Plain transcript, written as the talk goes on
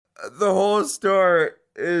The whole store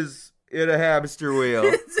is in a hamster wheel.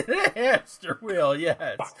 It's in a hamster wheel,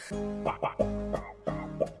 yes.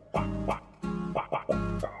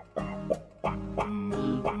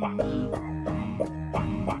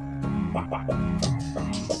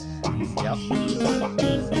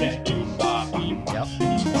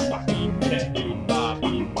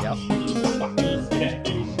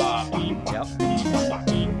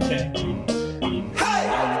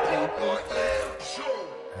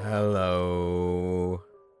 Hello,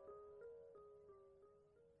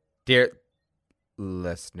 dear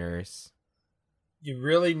listeners. You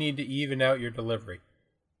really need to even out your delivery.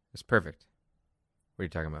 It's perfect. What are you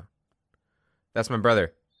talking about? That's my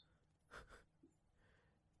brother.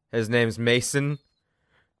 His name's Mason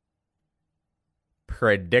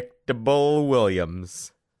Predictable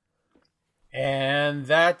Williams. And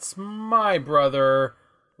that's my brother,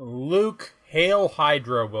 Luke Hail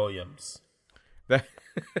Hydra Williams.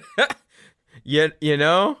 You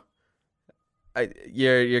know,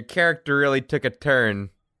 your character really took a turn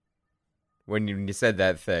when you said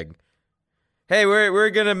that thing. Hey, we're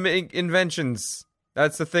gonna make inventions.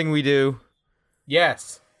 That's the thing we do.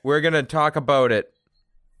 Yes. We're gonna talk about it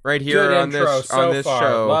right here Good on intro this so on this far.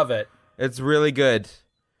 show. Love it. It's really good.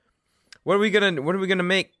 What are we gonna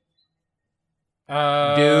make?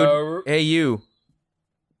 Dude, hey you.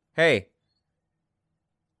 Hey.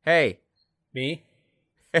 Me?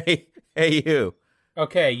 Hey you.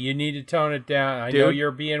 Okay, you need to tone it down. I Dude. know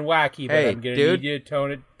you're being wacky, but Hey, I'm going to dude. need you to tone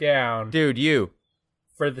it down. Dude, you.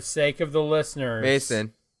 For the sake of the listeners.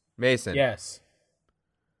 Mason. Yes.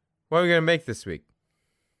 What are we gonna make this week?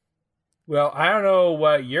 Well, I don't know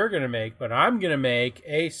what you're going to make, but I'm going to make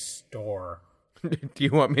a store. Do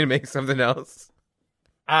you want me to make something else?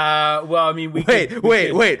 Well, I mean, we Wait.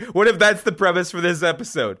 could- What if that's the premise for this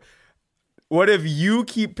episode? What if you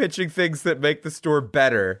keep pitching things that make the store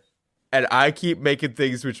better, and I keep making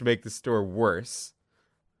things which make the store worse?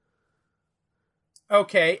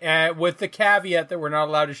 Okay, with the caveat that we're not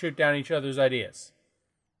allowed to shoot down each other's ideas.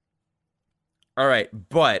 All right,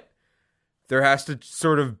 but there has to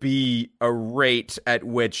sort of be a rate at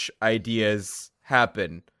which ideas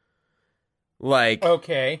happen.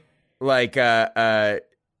 Okay.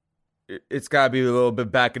 It's got to be a little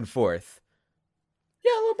bit back and forth.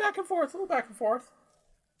 Yeah, a little back and forth.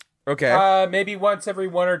 Okay. Maybe once every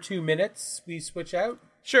 1 or 2 minutes we switch out.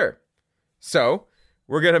 Sure. So,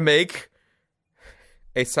 we're going to make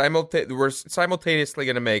we're simultaneously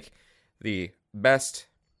going to make the best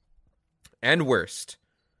and worst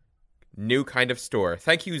new kind of store.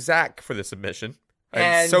 Thank you, Zach, for the submission.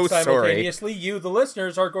 I'm so sorry. Simultaneously, you, the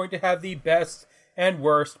listeners, are going to have the best and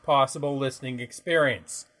worst possible listening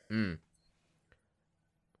experience.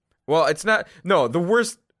 Well, it's not... No, the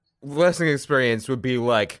worst listening experience would be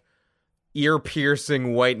like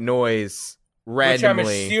ear-piercing white noise randomly.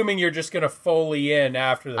 Which I'm assuming you're just going to Foley in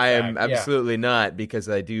after the fact. I am absolutely not, because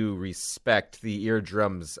I do respect the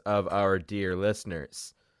eardrums of our dear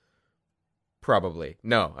listeners. Probably.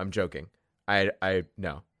 No, I'm joking.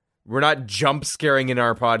 No. We're not jump scaring in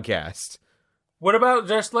our podcast. What about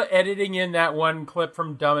just editing in that one clip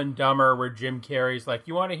from Dumb and Dumber where Jim Carrey's like,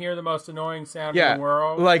 you want to hear the most annoying sound in the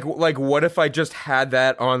world? Like what if I just had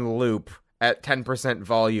that on loop at 10%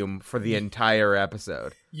 volume for the entire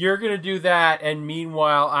episode? You're going to do that, and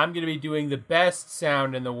meanwhile, I'm going to be doing the best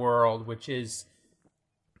sound in the world, which is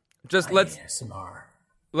ASMR.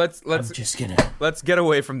 Let's get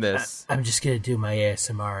away from this. I'm just going to do my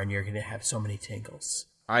ASMR, and you're going to have so many tingles.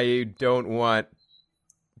 I don't want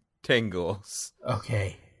tingles.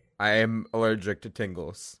 Okay. I am allergic to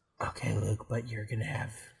tingles. Okay, Luke, but you're going to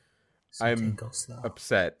have some tingles, though.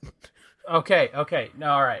 Upset. Okay.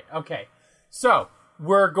 No, all right. Okay. So,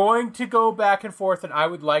 we're going to go back and forth, and I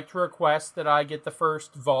would like to request that I get the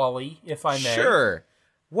first volley, if I may. Sure.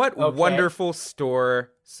 What wonderful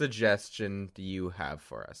store suggestion do you have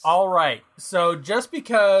for us? All right. So, just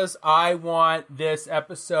because I want this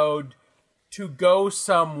episode to go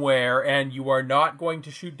somewhere, and you are not going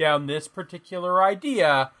to shoot down this particular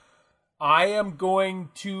idea, I am going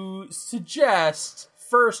to suggest,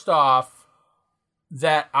 first off,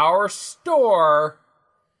 that our store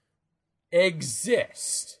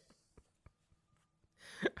exist.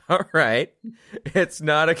 All right. It's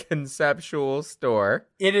not a conceptual store.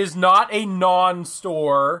 It is not a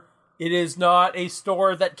non-store. It is not a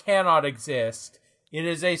store that cannot exist. It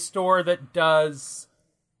is a store that does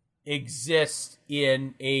exist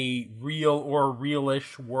in a real or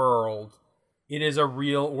realish world. It is a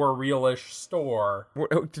real or realish store.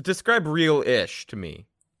 To describe real-ish to me.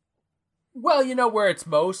 Well, you know, where it's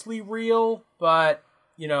mostly real, but,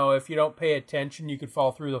 you know, if you don't pay attention, you could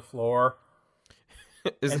fall through the floor.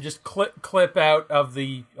 and just clip out of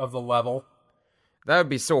the level. That would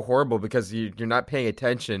be so horrible because you're not paying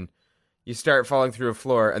attention. You start falling through a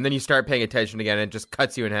floor, and then you start paying attention again, and it just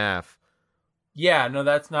cuts you in half. Yeah, no,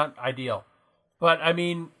 that's not ideal. But, I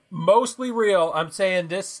mean, mostly real. I'm saying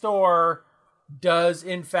this store does,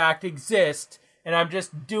 in fact, exist, and I'm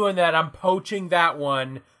just doing that. I'm poaching that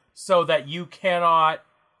one so that you cannot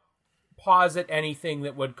posit anything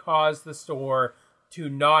that would cause the store to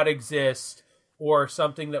not exist or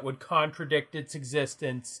something that would contradict its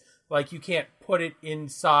existence. Like, you can't put it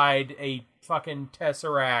inside a fucking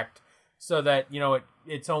Tesseract so that,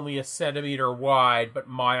 it's only a centimeter wide but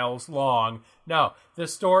miles long. No, the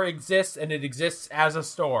store exists, and it exists as a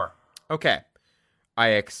store. Okay. I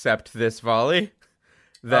accept this, Volley.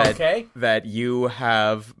 That you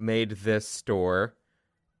have made this store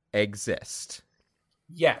exist.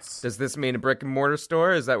 Yes. Does this mean a brick and mortar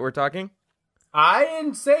store? Is that what we're talking? I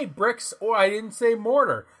didn't say bricks, or I didn't say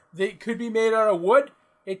mortar. It could be made out of wood.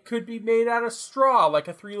 It could be made out of straw, like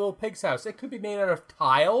a Three Little Pigs house. It could be made out of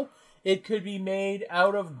tile. It could be made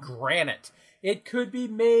out of granite. It could be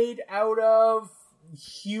made out of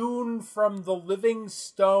hewn from the living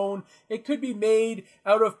stone. It could be made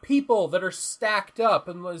out of people that are stacked up,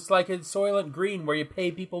 and it's like in Soylent Green where you pay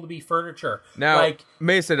people to be furniture. Now,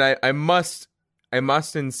 Mason, I must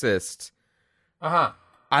insist.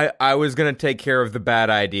 I was gonna take care of the bad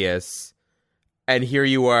ideas, and here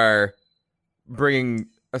you are bringing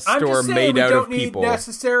a store made out of people. We don't need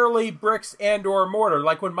necessarily bricks and or mortar.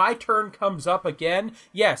 Like when my turn comes up again,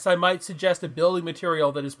 yes, I might suggest a building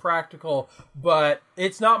material that is practical, but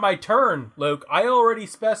it's not my turn, Luke. I already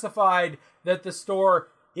specified that the store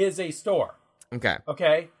is a store. Okay.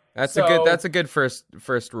 Okay. That's a good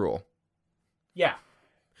first rule. Yeah.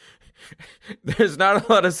 There's not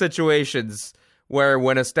a lot of situations where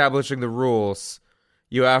when establishing the rules,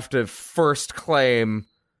 you have to first claim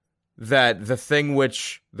that the thing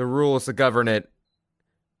which the rules that govern it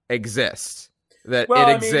exists. That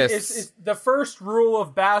it exists. It's the first rule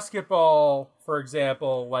of basketball, for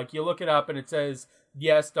example, like you look it up and it says,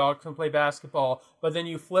 yes, dogs can play basketball, but then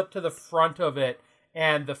you flip to the front of it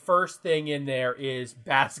and the first thing in there is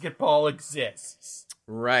basketball exists.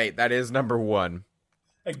 Right, that is number one.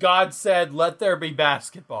 And God said, let there be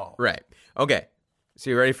basketball. Right. Okay. So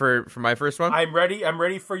you ready for my first one? I'm ready. I'm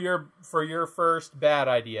ready for your first bad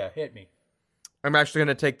idea. Hit me. I'm actually going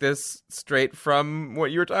to take this straight from what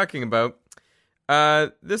you were talking about.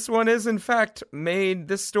 This one is, in fact, made,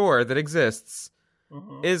 this store that exists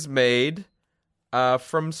is made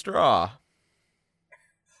from straw.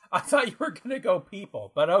 I thought you were going to go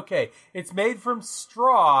people, but okay. It's made from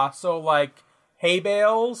straw, so like hay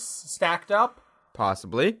bales stacked up?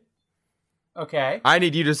 Possibly. Okay. I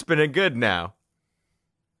need you to spin it good now.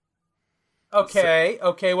 Okay,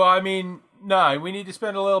 well, I mean, no, we need to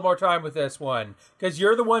spend a little more time with this one. Because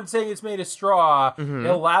you're the one saying it's made of straw.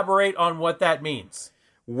 Elaborate on what that means.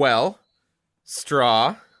 Well,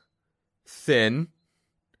 straw, thin,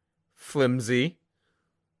 flimsy.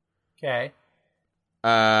 Okay.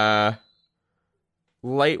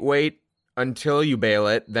 Lightweight until you bale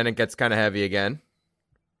it, then it gets kind of heavy again.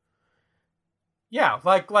 Yeah,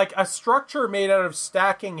 like a structure made out of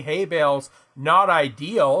stacking hay bales, not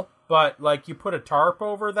ideal. But, like, you put a tarp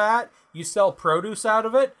over that, you sell produce out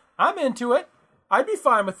of it, I'm into it. I'd be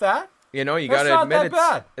fine with that. You gotta admit,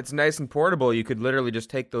 it's nice and portable. You could literally just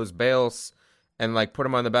take those bales and, like, put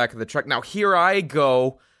them on the back of the truck. Now, here I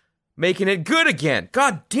go, making it good again.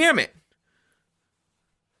 God damn it.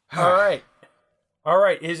 All right.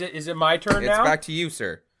 Is it my turn now? It's back to you,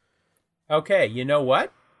 sir. Okay, you know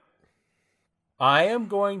what? I am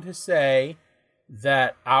going to say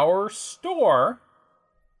that our store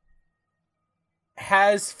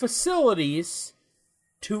has facilities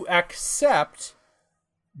to accept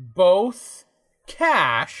both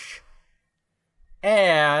cash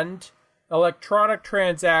and electronic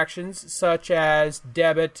transactions such as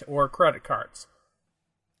debit or credit cards.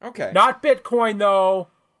 Okay. Not Bitcoin, though.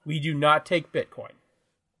 We do not take Bitcoin.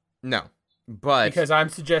 No, but... because I'm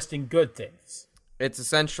suggesting good things. It's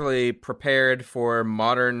essentially prepared for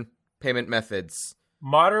modern payment methods.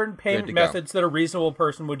 Modern payment methods that a reasonable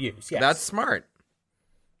person would use, yes. That's smart.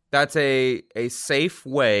 That's a safe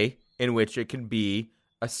way in which it can be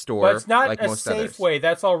a store. But it's not like a most safe others. way.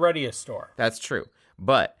 That's already a store. That's true.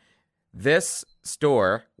 But this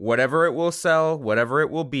store, whatever it will sell, whatever it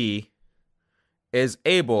will be, is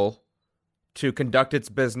able to conduct its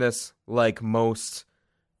business like most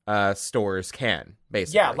stores can,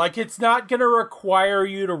 basically. Yeah, like it's not going to require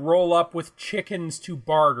you to roll up with chickens to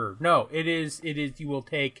barter. No, it is you will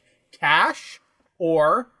take cash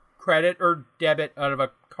or credit or debit out of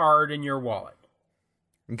a card in your wallet.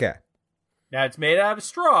 Okay. Now, it's made out of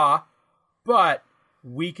straw, but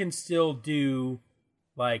we can still do,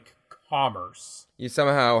 like, commerce. You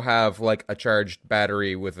somehow have, like, a charged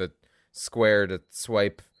battery with a square to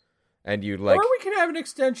swipe, and you, like... Or we can have an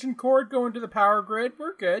extension cord going to the power grid.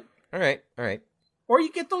 We're good. All right. Or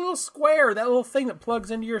you get the little square, that little thing that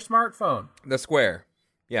plugs into your smartphone. The square.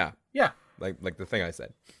 Yeah. Yeah. Like the thing I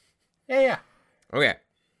said. Yeah. Okay.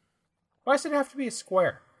 Why does it have to be a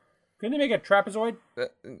square? Couldn't they make a trapezoid?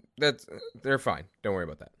 They're fine. Don't worry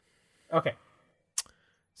about that. Okay.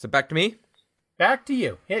 So back to me? Back to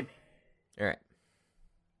you. Hit me. All right.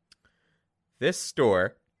 This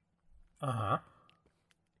store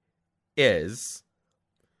is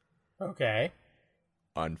okay.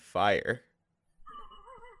 on fire.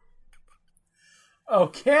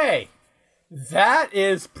 Okay. That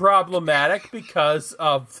is problematic because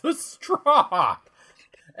of the straw.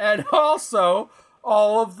 And also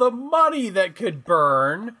all of the money that could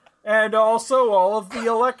burn. And also all of the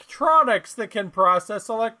electronics that can process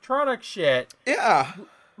electronic shit. Yeah.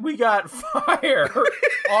 We got fire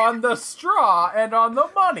on the straw and on the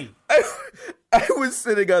money. I was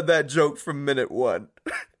sitting on that joke from minute one.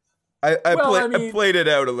 I played it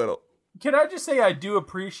out a little. Can I just say I do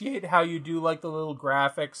appreciate how you do like the little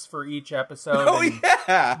graphics for each episode. Oh,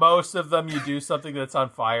 yeah. Most of them you do something that's on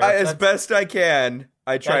fire. As best I can,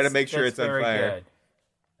 I try to make sure it's on fire. Good.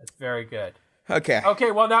 That's very good. Okay.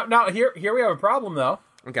 Okay, well now here we have a problem though.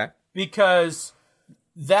 Okay. Because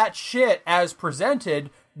that shit as presented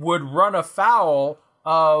would run afoul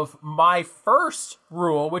of my first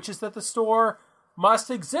rule, which is that the store must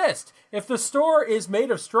exist. If the store is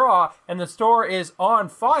made of straw and the store is on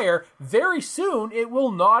fire, very soon it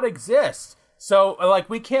will not exist. So, like,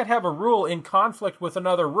 we can't have a rule in conflict with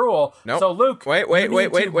another rule. Nope. So, Luke, wait,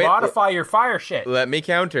 modify your fire shit. Let me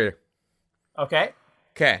counter. Okay.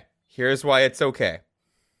 Okay. Here's why it's okay.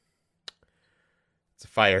 It's a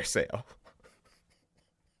fire sale.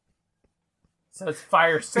 So it's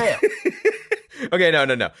fire sale. Okay,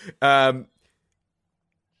 no.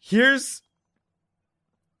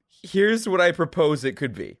 Here's what I propose it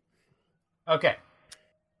could be. Okay.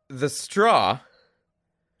 The straw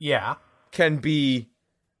can be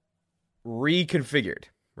reconfigured,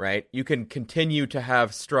 right? You can continue to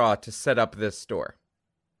have straw to set up this store.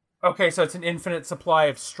 Okay, so it's an infinite supply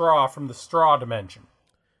of straw from the straw dimension.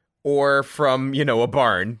 Or from, a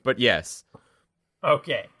barn, but yes.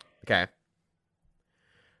 Okay. Okay.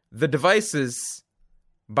 The devices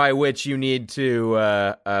by which you need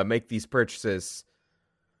to make these purchases,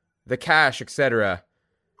 the cash, etc.,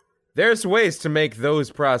 there's ways to make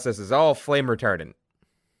those processes all flame retardant.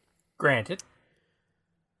 Granted.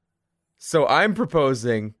 So I'm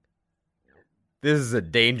proposing this is a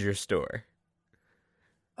danger store.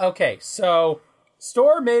 Okay, so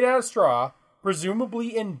store made out of straw,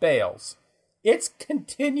 presumably in bales. It's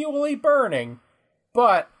continually burning,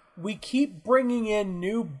 but we keep bringing in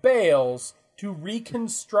new bales to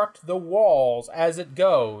reconstruct the walls as it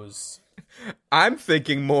goes. I'm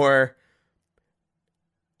thinking more,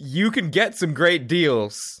 you can get some great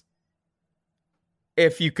deals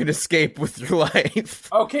if you can escape with your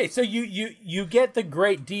life. Okay, so you get the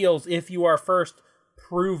great deals if you are first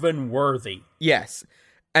proven worthy. Yes.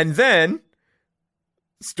 And then,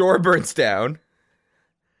 store burns down.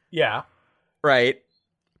 Yeah. Right.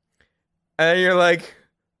 And you're like,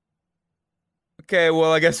 okay,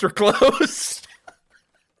 well, I guess we're closed.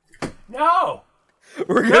 No!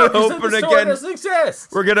 We're gonna open the store again. Doesn't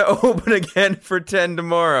exist. We're gonna open again for 10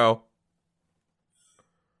 tomorrow.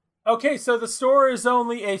 Okay, so the store is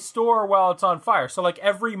only a store while it's on fire. So, like,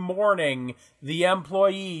 every morning, the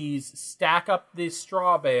employees stack up these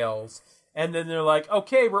straw bales, and then they're like,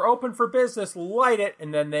 okay, we're open for business, light it,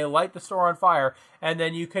 and then they light the store on fire, and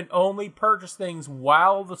then you can only purchase things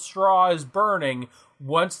while the straw is burning.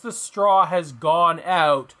 Once the straw has gone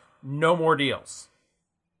out, no more deals.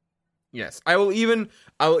 Yes, I will even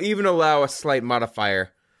allow a slight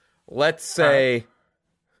modifier. Let's say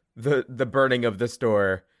the burning of the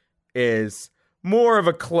store is more of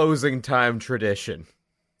a closing time tradition.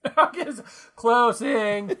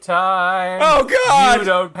 Closing time. Oh, God! You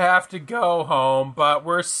don't have to go home, but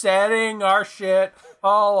we're setting our shit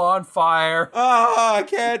all on fire. Ah, I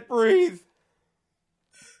can't breathe.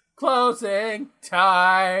 Closing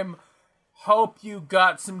time. Hope you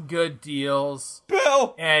got some good deals.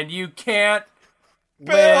 Bill! And you can't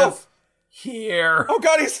Bill! live here. Oh,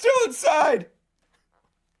 God, he's still inside!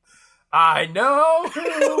 I know who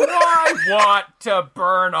I want to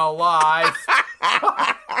burn alive.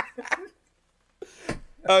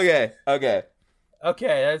 Okay.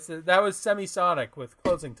 Okay, that was Semisonic with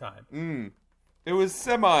closing time. It was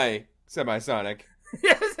semi-sonic.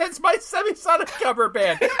 Yes, that's my Semisonic cover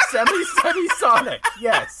band. Semisonic.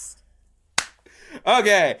 Yes.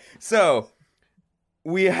 Okay, so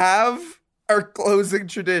we have our closing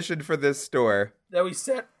tradition for this store. That we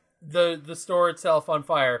set the store itself on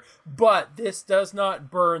fire, but this does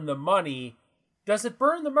not burn the money. Does it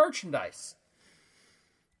burn the merchandise?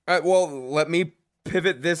 Well, let me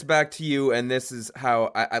pivot this back to you, and this is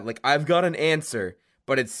how I've got an answer,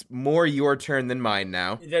 but it's more your turn than mine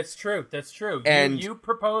now. That's true. That's true. And you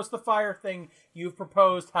proposed the fire thing. You've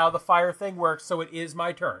proposed how the fire thing works, so it is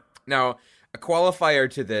my turn. now, a qualifier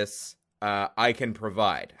to this, I can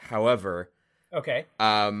provide. However, Okay.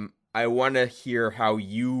 I want to hear how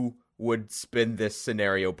you would spin this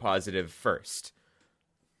scenario positive first.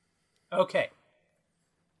 Okay.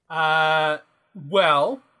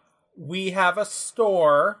 Well, we have a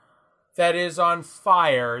store that is on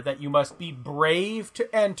fire that you must be brave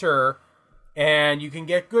to enter, and you can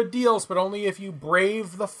get good deals, but only if you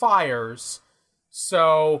brave the fires.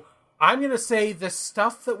 So I'm going to say the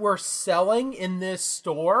stuff that we're selling in this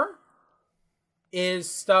store is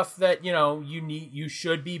stuff that, you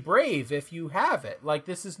should be brave if you have it. Like,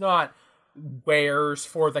 this is not wares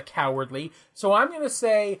for the cowardly. So I'm going to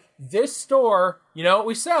say this store, you know what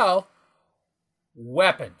we sell?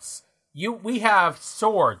 Weapons. We have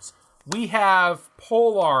swords. We have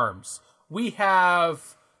pole arms. We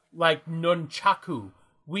have, like, nunchaku.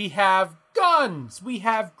 We have guns. We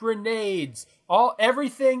have grenades.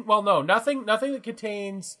 Everything. Well, no, nothing that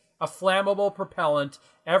contains a flammable propellant.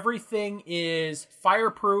 Everything is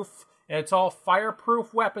fireproof, and it's all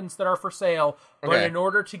fireproof weapons that are for sale. But Okay. in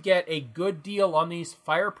order to get a good deal on these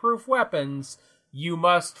fireproof weapons, you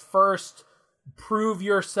must first prove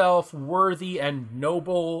yourself worthy and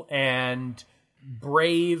noble and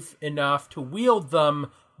brave enough to wield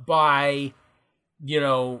them by,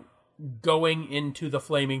 going into the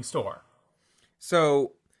flaming store.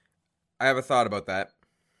 So, I have a thought about that.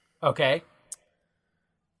 Okay?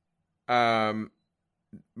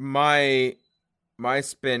 My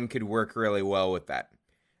spin could work really well with that.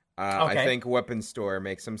 I Okay. think weapons store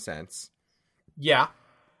makes some sense. Yeah.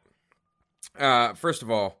 First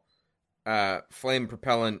of all, flame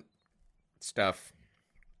propellant stuff.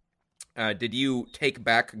 Did you take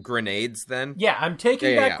back grenades then? Yeah, I'm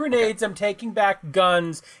taking back grenades, I'm taking back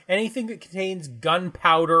guns, anything that contains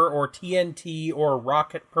gunpowder or TNT or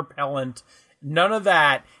rocket propellant. None of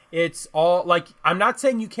that. It's all, like, I'm not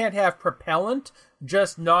saying you can't have propellant,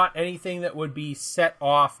 just not anything that would be set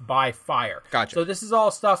off by fire. Gotcha. So this is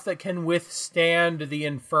all stuff that can withstand the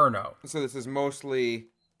inferno. So this is mostly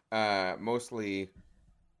handheld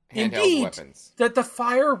Indeed, weapons. that the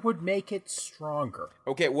fire would make it stronger.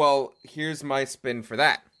 Okay, well, here's my spin for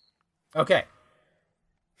that. Okay.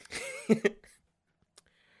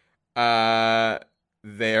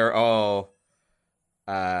 They're all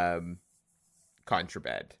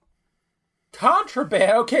contraband.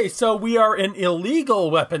 Contraband. Okay, so we are an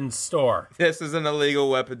illegal weapons store. This is an illegal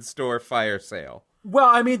weapons store fire sale. Well,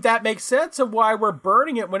 I mean, that makes sense of why we're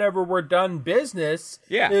burning it whenever we're done business.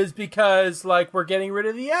 Yeah. Is because, like, we're getting rid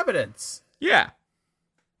of the evidence. Yeah.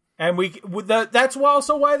 And that's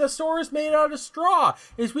also why the store is made out of straw.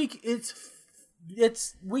 We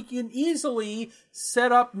can easily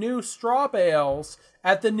set up new straw bales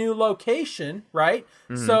at the new location, right?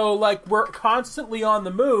 Mm-hmm. So, like, we're constantly on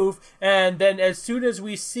the move, and then as soon as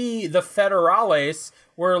we see the federales,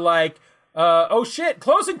 we're like, oh shit,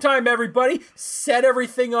 closing time, everybody! Set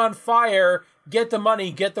everything on fire, get the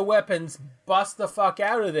money, get the weapons, bust the fuck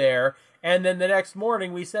out of there, and then the next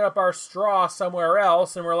morning we set up our straw somewhere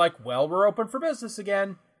else, and we're like, well, we're open for business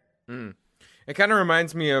again. Mm. It kind of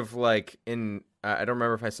reminds me of, like, in, I don't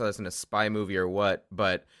remember if I saw this in a spy movie or what,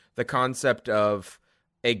 but the concept of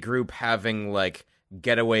a group having, like,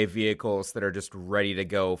 getaway vehicles that are just ready to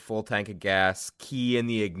go, full tank of gas, key in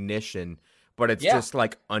the ignition, but it's just,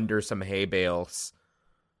 like, under some hay bales.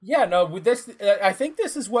 Yeah, no, with this, I think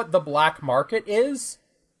this is what the black market is.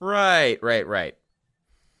 Right.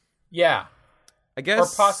 Yeah. I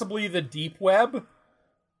guess. Or possibly the deep web.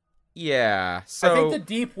 Yeah, so... I think the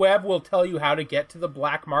deep web will tell you how to get to the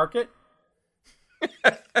black market.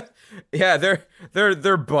 Yeah,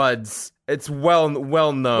 they're buds. It's well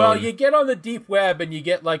known. Well, you get on the deep web and you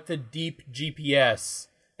get, like, the deep GPS,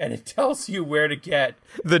 and it tells you where to get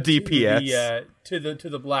the DPS to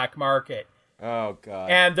the black market. Oh god!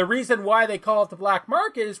 And the reason why they call it the black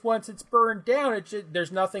market is once it's burned down,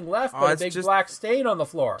 there's nothing left but a big black stain on the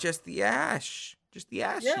floor. Just the ash, just the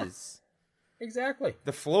ashes. Yeah, exactly.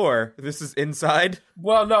 The floor. This is inside.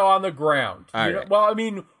 Well, no, on the ground. Right. Well, I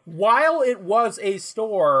mean, while it was a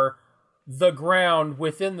store, the ground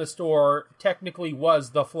within the store technically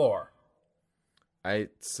was the floor. I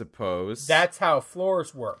suppose. That's how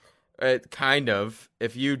floors work. Kind of.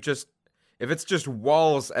 If it's just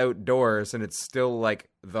walls outdoors and it's still like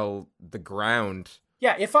the ground.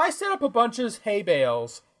 Yeah, if I set up a bunch of hay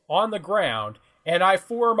bales on the ground and I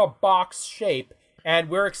form a box shape and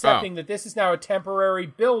we're accepting that this is now a temporary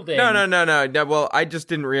building. No. Well, I just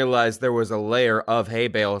didn't realize there was a layer of hay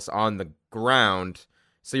bales on the ground.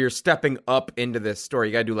 So you're stepping up into this store.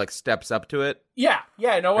 You gotta do like steps up to it. Yeah.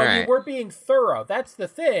 No, I mean, right. we're being thorough. That's the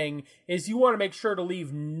thing, is you want to make sure to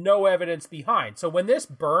leave no evidence behind. So when this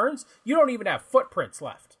burns, you don't even have footprints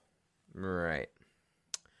left. Right.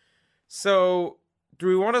 So, do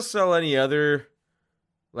we want to sell any other,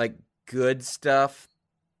 like, good stuff?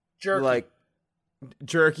 Jerky. Like,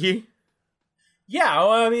 jerky? Yeah,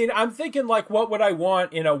 well, I mean, I'm thinking, like, what would I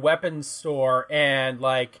want in a weapons store? And,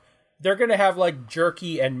 like, they're going to have, like,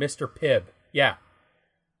 jerky and Mr. Pibb. Yeah.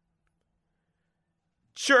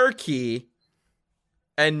 Jerky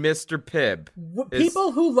and Mr. Pibb.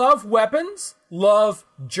 People who love weapons love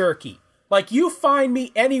jerky. Like, you find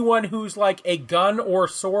me anyone who's, like, a gun or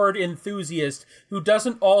sword enthusiast who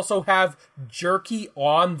doesn't also have jerky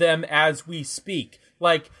on them as we speak.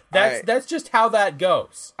 Like, that's just how that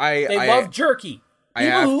goes. They love jerky.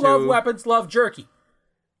 People who love weapons love jerky.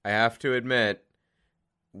 I have to admit,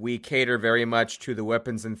 we cater very much to the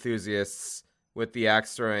weapons enthusiasts with the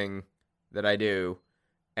axe throwing that I do.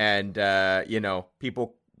 And,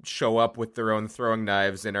 people show up with their own throwing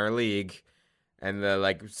knives in our league. And,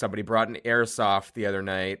 somebody brought an airsoft the other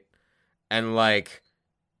night. And, Wait,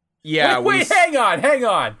 hang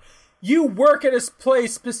on. You work at a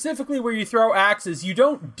place specifically where you throw axes. You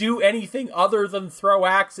don't do anything other than throw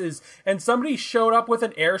axes. And somebody showed up with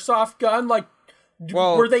an airsoft gun?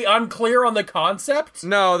 Were they unclear on the concept?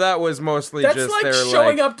 No, that was mostly That's just... like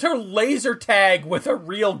showing up to laser tag with a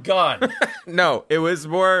real gun. No, it was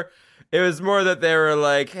more that they were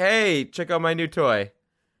like, hey, check out my new toy.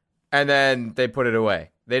 And then they put it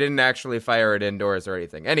away. They didn't actually fire it indoors or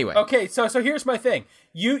anything. Anyway. Okay, so here's my thing.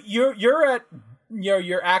 You're at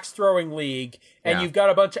your axe throwing league, and you've got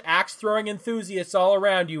a bunch of axe throwing enthusiasts all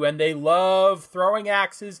around you, and they love throwing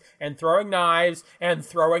axes and throwing knives and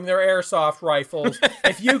throwing their airsoft rifles.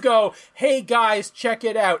 If you go, hey guys, check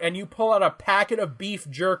it out, and you pull out a packet of beef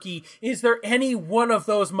jerky, is there any one of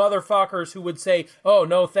those motherfuckers who would say, oh,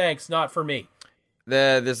 no thanks, not for me?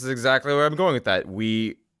 This is exactly where I'm going with that.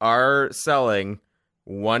 We are selling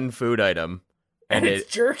one food item. And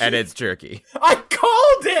it's jerky? And it's jerky. I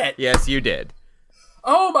called it! Yes, you did.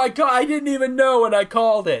 Oh my god, I didn't even know when I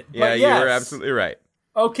called it. Yeah, but yes. You were absolutely right.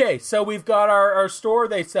 Okay, so we've got our store.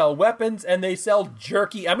 They sell weapons and they sell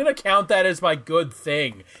jerky. I'm going to count that as my good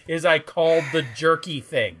thing, is I called the jerky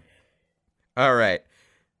thing. All right.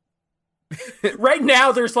 Right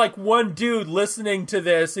now, there's one dude listening to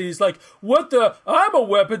this, and he's like, what the? I'm a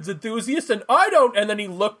weapons enthusiast, and I don't. And then he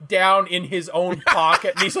looked down in his own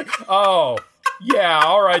pocket, and he's like, oh, yeah,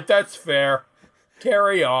 all right, that's fair.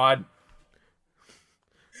 Carry on.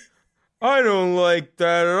 I don't like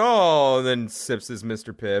that at all. And then sips his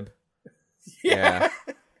Mr. Pibb. Yeah.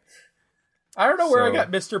 I don't know where I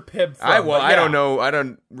got Mr. Pibb from. I don't know. I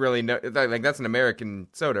don't really know. That's an American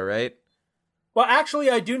soda, right? Well, actually,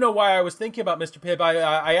 I do know why I was thinking about Mr. Pibb.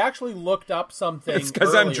 I actually looked up something. It's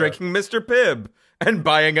because I'm drinking Mr. Pibb and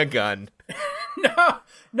buying a gun.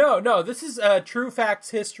 No. This is true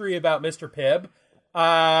facts history about Mr. Pibb.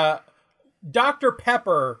 Dr.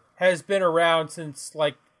 Pepper has been around since,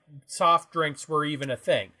 soft drinks were even a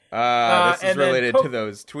thing. This is related to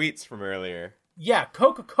those tweets from earlier. Yeah,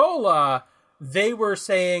 Coca-Cola, they were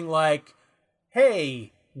saying,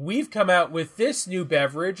 hey, we've come out with this new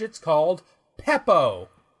beverage. It's called Peppo.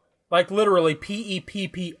 Literally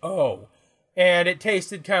Peppo. And it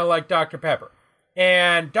tasted kind of like Dr. Pepper.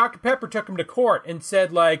 And Dr. Pepper took him to court and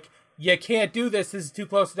said, you can't do this. This is too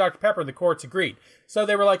close to Dr. Pepper. And the courts agreed. So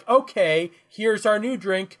they were like, okay, here's our new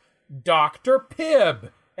drink, Dr. Pibb.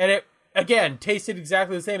 And it, again, tasted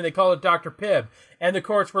exactly the same, and they called it Dr. Pibb. And the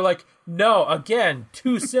courts were like, no, again,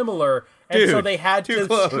 too similar. And so they had to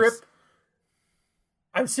strip...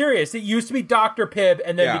 I'm serious. It used to be Dr. Pibb,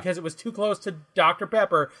 and then because it was too close to Dr.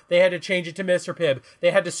 Pepper, they had to change it to Mr. Pibb.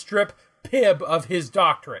 They had to strip Pibb of his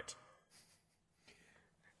doctorate.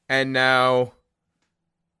 And now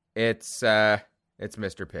it's Mr.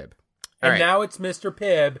 Pibb. And now it's Mr.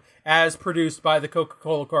 Pibb, as produced by the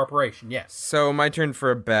Coca-Cola Corporation, yes. So my turn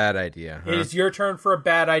for a bad idea, huh? It is your turn for a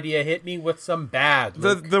bad idea. Hit me with some bad,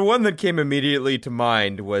 Luke. The one that came immediately to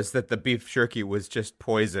mind was that the beef jerky was just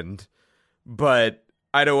poisoned. But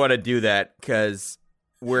I don't want to do that, because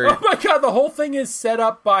where Oh my god, the whole thing is set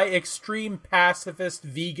up by extreme pacifist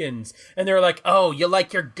vegans. And they're like, oh, you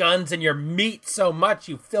like your guns and your meat so much,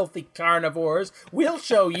 you filthy carnivores. We'll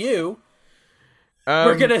show you.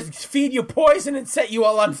 We're gonna feed you poison and set you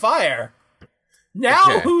all on fire.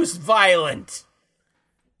 Now who's violent?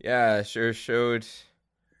 Yeah, sure showed.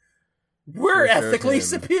 We're ethically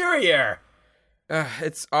superior.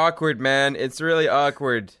 It's awkward, man. It's really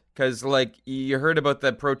awkward. Because, like, you heard about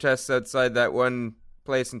the protests outside that one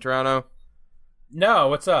place in Toronto? No,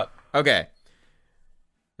 what's up? Okay.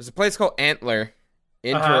 There's a place called Antler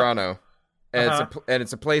in Toronto. And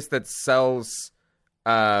it's a place that sells...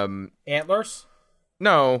 Antlers?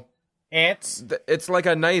 No. Ants? It's like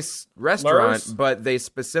a nice restaurant, Lures? but they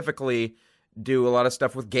specifically do a lot of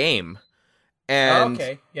stuff with game. And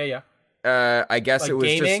okay. Yeah. I guess like it was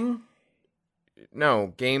gaming? just...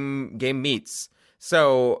 No, game meats.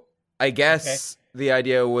 So I guess the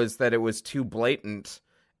idea was that it was too blatant,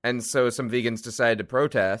 and so some vegans decided to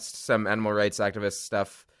protest. Some animal rights activist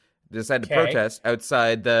stuff decided to protest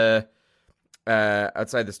outside the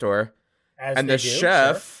store, and the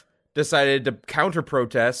chef decided to counter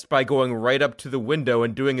protest by going right up to the window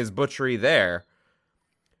and doing his butchery there,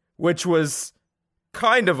 which was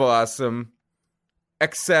kind of awesome.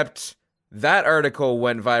 Except that article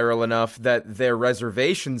went viral enough that their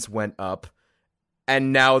reservations went up.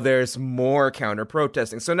 And now there's more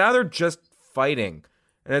counter-protesting. So now they're just fighting.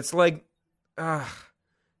 And it's like,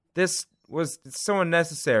 this was so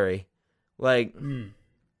unnecessary. Like,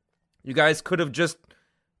 you guys could have just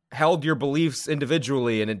held your beliefs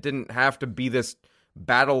individually, and it didn't have to be this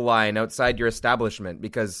battle line outside your establishment,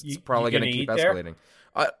 because it's probably going to keep escalating.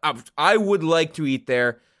 I would like to eat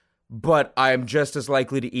there, but I'm just as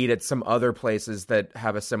likely to eat at some other places that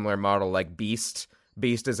have a similar model, like Beast.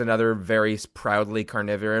 Beast is another very proudly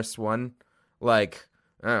carnivorous one. Like,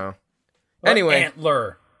 I don't know. Anyway.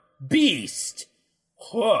 Antler. Beast.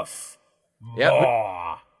 Hoof. Yep.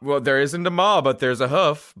 Maw. Well, there isn't a maw, but there's a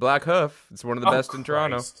hoof. Black Hoof. It's one of the best in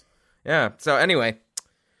Toronto. Yeah. So, anyway.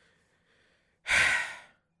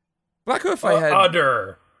 Black Hoof I had...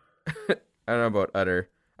 Udder. I don't know about udder.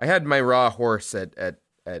 I had my raw horse at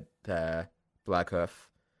Black Hoof.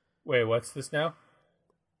 Wait, what's this now?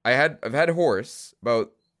 I've had a horse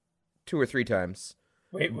about 2 or 3 times.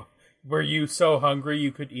 Wait, were you so hungry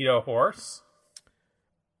you could eat a horse?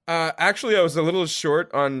 Actually, I was a little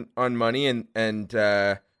short on money, and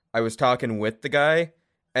I was talking with the guy,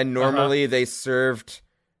 and normally they served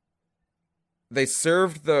the horse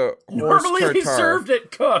Normally tartare. they served it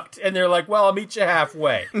cooked, and they're like, "Well, I'll meet you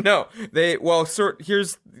halfway." No,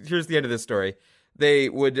 here's the end of this story. They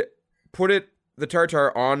would put the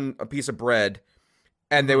tartare on a piece of bread.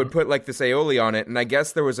 And they would put, like, this aioli on it, and I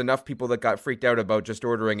guess there was enough people that got freaked out about just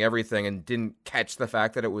ordering everything and didn't catch the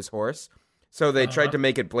fact that it was horse. So they tried to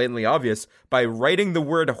make it blatantly obvious by writing the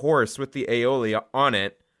word horse with the aioli on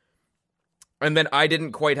it. And then I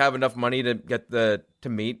didn't quite have enough money to get to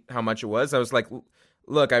meet how much it was. I was like,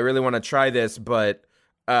 look, I really want to try this, but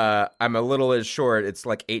I'm a little short. It's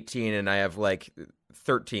like 18, and I have, like,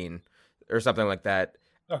 13 or something like that.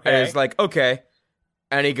 Okay. And it's like, okay.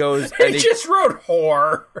 And he goes... He just wrote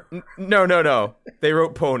whore. No. They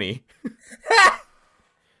wrote pony.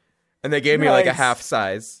 And they gave me like a half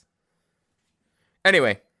size.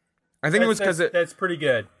 Anyway. I think it was because it... That's pretty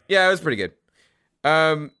good. Yeah, it was pretty good.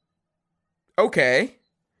 Okay.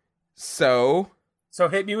 So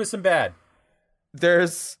hit me with some bad.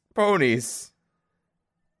 There's ponies.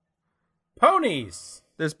 Ponies?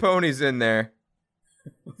 There's ponies in there.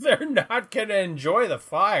 They're not going to enjoy the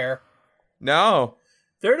fire. No.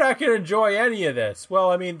 They're not going to enjoy any of this.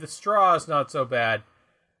 Well, I mean, the straw is not so bad.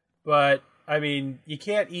 But, I mean, you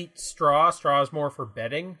can't eat straw. Straw is more for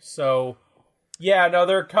bedding. So, yeah, no,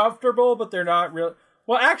 they're comfortable, but they're not real.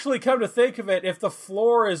 Well, actually, come to think of it, if the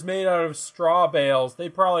floor is made out of straw bales, they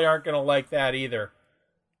probably aren't going to like that either.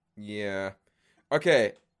 Yeah.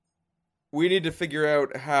 Okay. We need to figure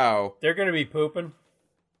out how... They're going to be pooping.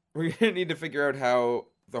 We're going to need to figure out how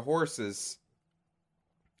the horses...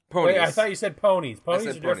 Ponies. Wait, I thought you said ponies. Ponies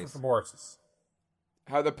are different from horses.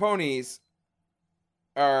 How the ponies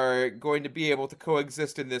are going to be able to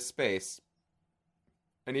coexist in this space.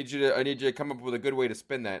 I need you to come up with a good way to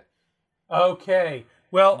spin that. Okay.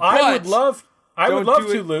 Well, I would love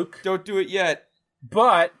to, Luke. Don't do it yet.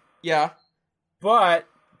 But yeah. But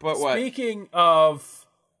what? Speaking of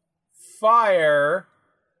fire,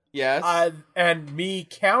 yes. And me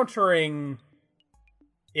countering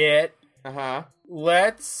it.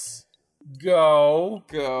 Let's go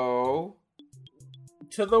to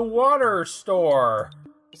the water store.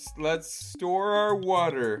 Let's store our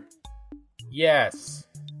water. Yes.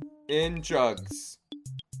 In jugs.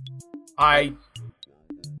 I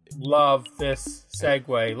love this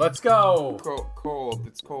segue. Let's go. Cold.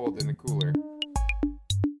 It's cold in the cooler.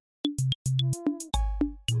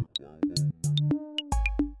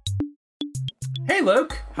 Hey,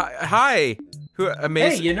 Luke. Hi. Who?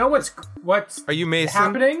 Mason? Hey, you know what's Are you Mason?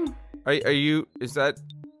 happening? Are you?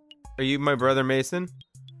 Are you my brother Mason?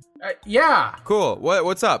 Yeah. Cool.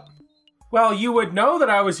 What's up? Well, you would know that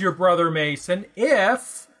I was your brother Mason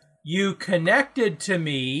if you connected to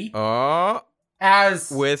me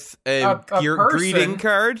as with a greeting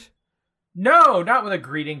card. No, not with a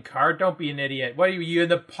greeting card. Don't be an idiot. What are you in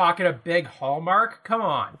the pocket of Big Hallmark? Come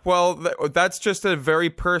on. Well, that's just a very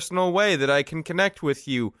personal way that I can connect with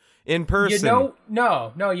you in person.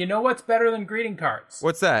 You know what's better than greeting cards?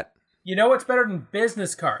 What's that? You know what's better than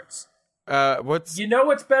business cards? You know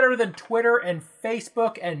what's better than Twitter and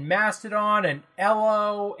Facebook and Mastodon and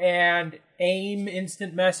Ello and AIM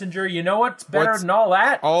Instant Messenger? You know what's better than all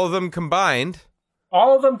that? All of them combined.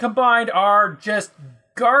 All of them combined are just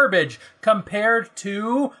garbage compared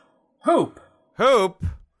to Hoop. Hoop?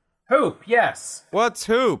 Hoop, yes. What's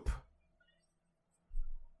Hoop?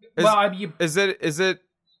 Is it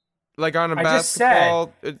like on a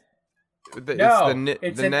basketball? It's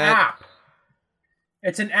an app.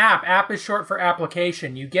 It's an app. App is short for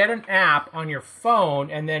application. You get an app on your phone,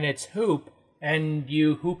 and then it's Hoop, and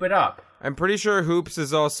you hoop it up. I'm pretty sure Hoops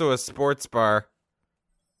is also a sports bar.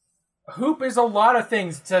 Hoop is a lot of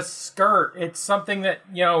things. It's a skirt. It's something that,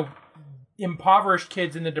 impoverished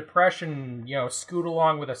kids in the Depression, scoot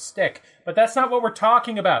along with a stick. But that's not what we're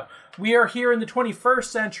talking about. We are here in the 21st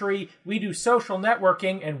century. We do social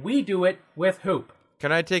networking, and we do it with Hoop.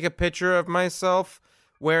 Can I take a picture of myself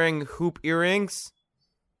wearing Hoop earrings?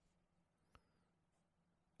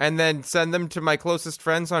 And then send them to my closest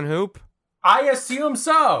friends on Hoop? I assume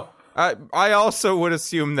so. I also would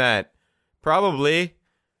assume that. Probably.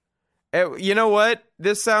 You know what?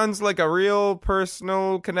 This sounds like a real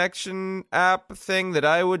personal connection app thing that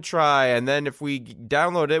I would try. And then if we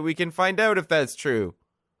download it, we can find out if that's true.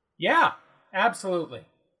 Yeah, absolutely.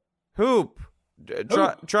 Hoop.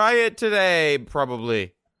 Try it today,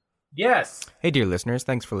 probably. Yes. Hey, dear listeners,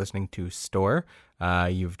 thanks for listening to Store.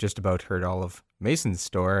 You've just about heard all of Mason's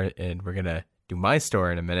store, and we're going to do my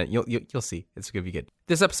store in a minute. You'll see. It's going to be good.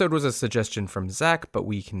 This episode was a suggestion from Zach, but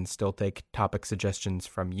we can still take topic suggestions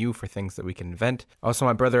from you for things that we can invent. Also,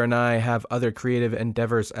 my brother and I have other creative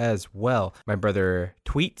endeavors as well. My brother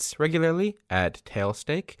tweets regularly at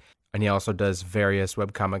Tailstake, and he also does various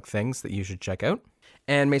webcomic things that you should check out.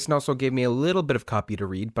 And Mason also gave me a little bit of copy to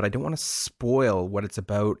read, but I don't want to spoil what it's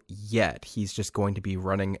about yet. He's just going to be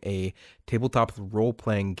running a tabletop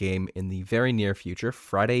role-playing game in the very near future,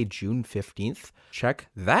 Friday, June 15th. Check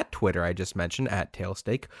that Twitter I just mentioned, at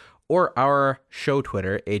Tailstake, or our show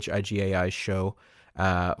Twitter, HIGAI show,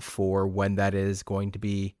 for when that is going to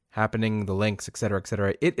be happening, the links, etc.,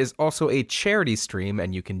 etc. It is also a charity stream,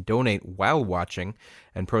 and you can donate while watching,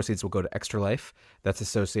 and proceeds will go to Extra Life. That's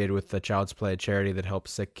associated with the Child's Play charity that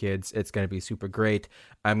helps sick kids. It's going to be super great.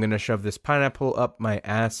 I'm going to shove this pineapple up my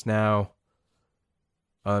ass now.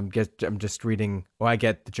 I'm just reading. Well, I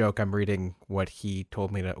get the joke. I'm reading what he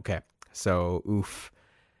told me to. Okay, so oof,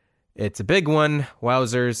 it's a big one.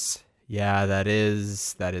 Wowzers. Yeah, that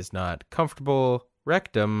is not comfortable.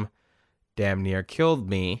 Rectum damn near killed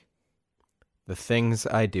me. The things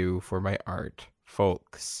I do for my art,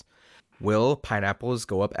 folks. Will pineapples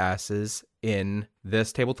go up asses in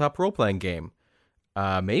this tabletop role-playing game?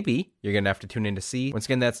 Maybe. You're going to have to tune in to see. Once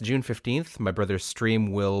again, that's June 15th. My brother's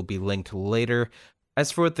stream will be linked later.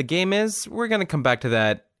 As for what the game is, we're going to come back to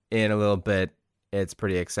that in a little bit. It's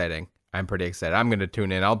pretty exciting. I'm pretty excited. I'm going to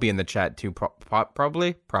tune in. I'll be in the chat too,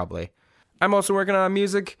 probably. I'm also working on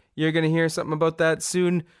music. You're going to hear something about that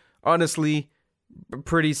soon. Honestly,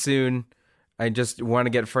 pretty soon. I just want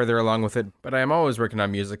to get further along with it, but I am always working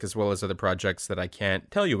on music as well as other projects that I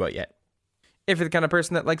can't tell you about yet. If you're the kind of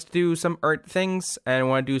person that likes to do some art things and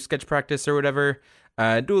want to do sketch practice or whatever, do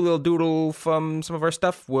a little doodle from some of our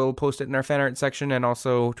stuff. We'll post it in our fan art section and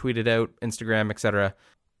also tweet it out, Instagram, etc.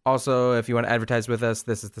 Also, if you want to advertise with us,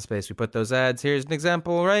 this is the space we put those ads. Here's an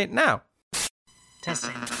example right now.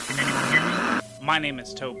 Testing. Can anyone hear me? My name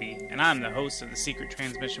is Toby, and I'm the host of the Secret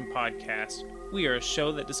Transmission Podcast. We are a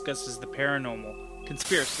show that discusses the paranormal,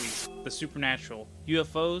 conspiracies, the supernatural,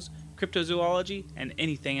 UFOs, cryptozoology, and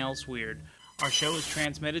anything else weird. Our show is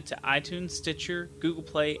transmitted to iTunes, Stitcher, Google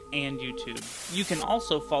Play, and YouTube. You can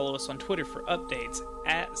also follow us on Twitter for updates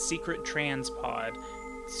at Secret Transpod.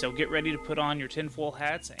 So get ready to put on your tinfoil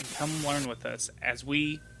hats and come learn with us as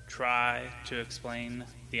we try to explain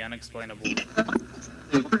the unexplainable.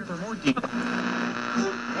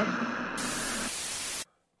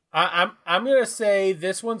 I'm gonna say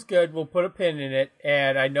this one's good. We'll put a pin in it,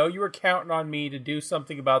 and I know you were counting on me to do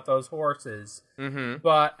something about those horses. Mm-hmm.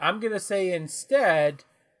 But I'm gonna say instead,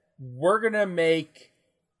 we're gonna make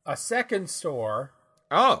a second store.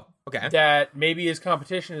 Oh, okay. That maybe is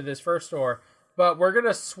competition to this first store, but we're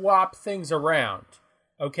gonna swap things around.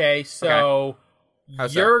 Okay, so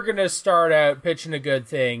you're gonna start out pitching a good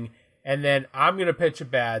thing, and then I'm gonna pitch a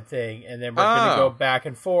bad thing, and then we're gonna go back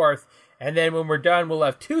and forth. And then when we're done, we'll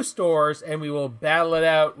have two stores, and we will battle it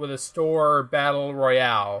out with a store battle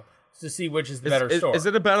royale to see which is the better store. Is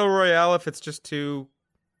it a battle royale if it's just two?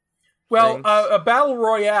 Well, a battle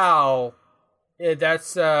royale,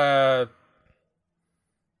 that's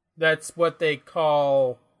what they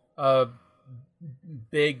call a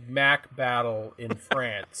Big Mac battle in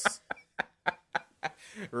France.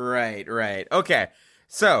 Right. Okay.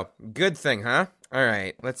 So, good thing, huh? All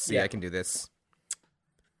right. Let's see. Yeah. I can do this.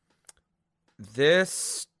 This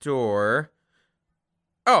store.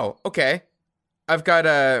 Oh, okay. I'm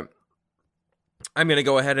going to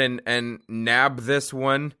go ahead and nab this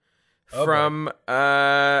one from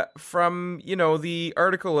the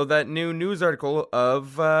article of that new news article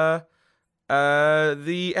of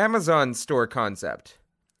the Amazon store concept.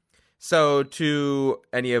 So to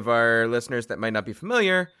any of our listeners that might not be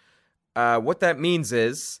familiar, what that means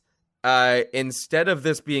is instead of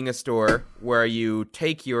this being a store where you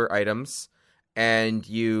take your items and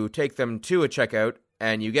you take them to a checkout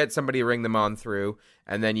and you get somebody to ring them on through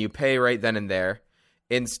and then you pay right then and there,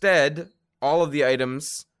 instead, all of the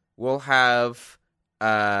items will have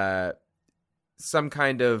some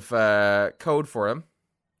kind of code for them.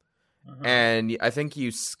 Uh-huh. And I think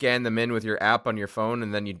you scan them in with your app on your phone,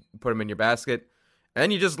 and then you put them in your basket. And then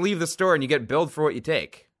you just leave the store, and you get billed for what you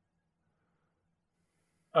take.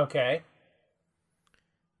 Okay.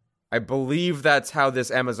 I believe that's how this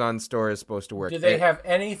Amazon store is supposed to work. Do they have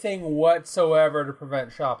anything whatsoever to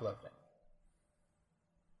prevent shoplifting?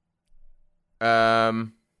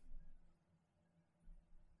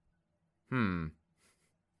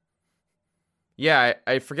 Yeah,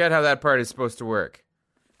 I forget how that part is supposed to work.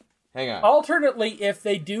 Hang on. Alternately, if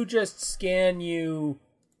they do just scan you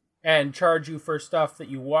and charge you for stuff that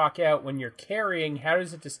you walk out when you're carrying, how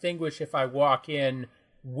does it distinguish if I walk in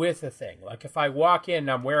with a thing? Like if I walk in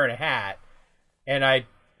and I'm wearing a hat and I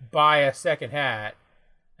buy a second hat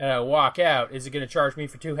and I walk out, is it going to charge me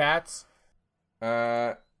for two hats?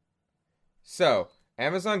 So,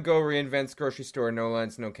 Amazon Go reinvents grocery store, no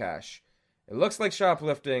lines, no cash. It looks like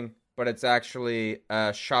shoplifting, but it's actually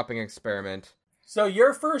a shopping experiment. So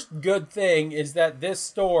your first good thing is that this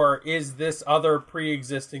store is this other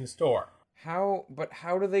pre-existing store. How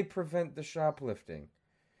do they prevent the shoplifting?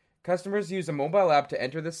 Customers use a mobile app to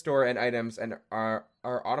enter the store and items and are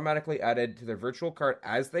automatically added to their virtual cart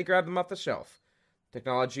as they grab them off the shelf.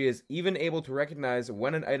 Technology is even able to recognize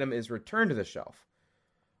when an item is returned to the shelf.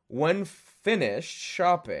 When finished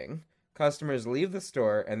shopping, customers leave the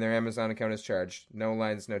store and their Amazon account is charged. No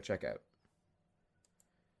lines, no checkout.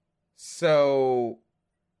 So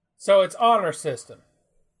it's honor system.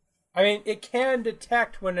 I mean, it can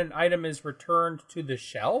detect when an item is returned to the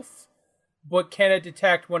shelf, but can it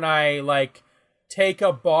detect when I, take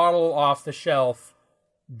a bottle off the shelf,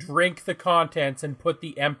 drink the contents, and put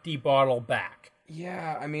the empty bottle back?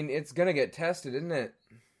 Yeah, I mean, it's gonna get tested, isn't it?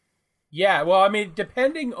 Yeah, well, I mean,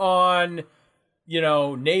 depending on,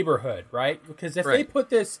 neighborhood, right? Because if they put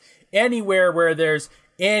this anywhere where there's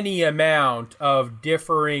any amount of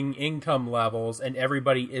differing income levels and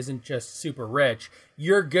everybody isn't just super rich,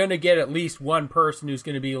 you're gonna get at least one person who's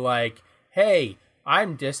gonna be like, hey,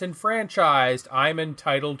 I'm disenfranchised, I'm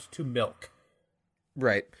entitled to milk.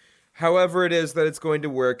 Right. However it is that it's going to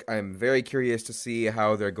work, I'm very curious to see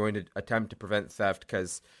how they're going to attempt to prevent theft,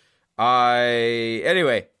 because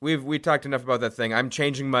anyway, we talked enough about that thing. I'm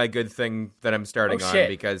changing my good thing that I'm starting on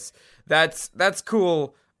because that's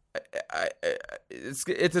cool.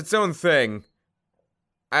 It's its own thing.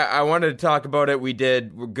 I wanted to talk about it. We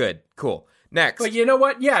did. We're good. Cool. Next. But you know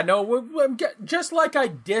what? Yeah, no, just like I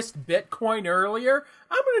dissed Bitcoin earlier,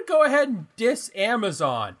 I'm going to go ahead and diss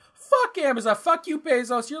Amazon. Fuck Amazon. Fuck you,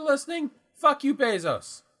 Bezos. You're listening? Fuck you,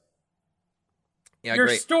 Bezos. Yeah, Your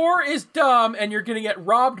great. store is dumb, and you're going to get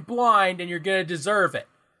robbed blind, and you're going to deserve it.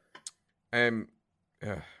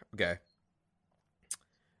 Okay.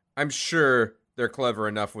 I'm sure they're clever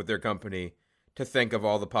enough with their company to think of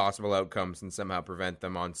all the possible outcomes and somehow prevent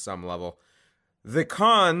them on some level. The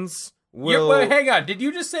cons will... Yeah, hang on. Did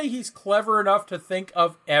you just say he's clever enough to think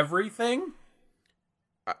of everything?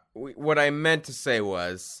 What I meant to say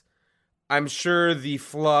was, I'm sure the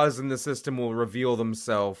flaws in the system will reveal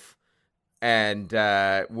themselves and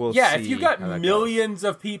we'll Yeah, see. if you got how that millions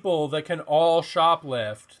of people that can all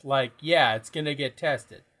shoplift, like, yeah, it's gonna get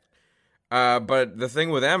tested. But the thing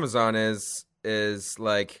with Amazon is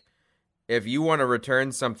like, if you want to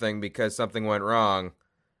return something because something went wrong,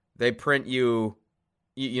 they print you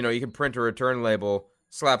can print a return label,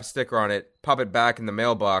 slap a sticker on it, pop it back in the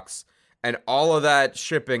mailbox, and all of that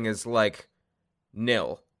shipping is like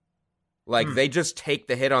nil. Like, they just take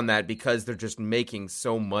the hit on that because they're just making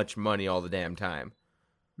so much money all the damn time.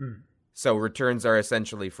 So returns are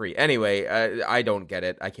essentially free. Anyway, I don't get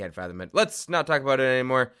it. I can't fathom it. Let's not talk about it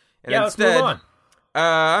anymore. And Yeah, instead, let's move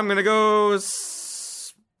on. I'm gonna go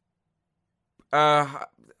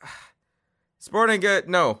sporting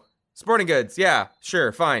goods. Yeah,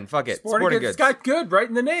 sure, fine, fuck it. Sporting goods. It's got good right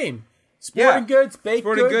in the name. Sporting Yeah. goods, baked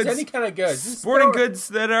Sporting goods, goods. any kind of goods. Just Sporting throw it. goods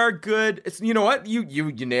that are good. It's, you know what? You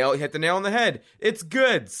hit the nail on the head. It's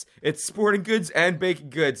goods. It's sporting goods and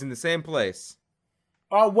baked goods in the same place.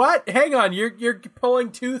 Oh, what? Hang on, you're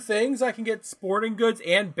pulling two things? I can get sporting goods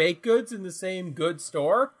and baked goods in the same goods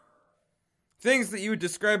store? Things that you would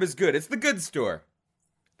describe as good. It's the goods store.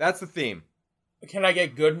 That's the theme. Can I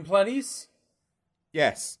get good and plenties?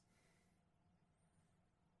 Yes.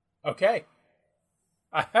 Okay.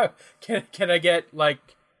 Can I get,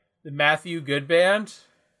 like, the Matthew Good Band?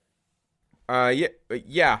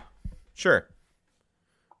 Yeah, sure.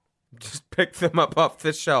 Just pick them up off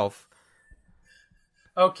the shelf.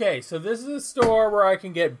 Okay, so this is a store where I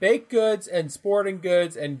can get baked goods and sporting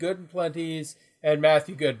goods and good and plenties and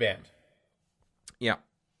Matthew Good Band. Yeah.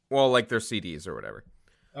 Well, like their CDs or whatever.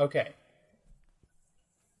 Okay.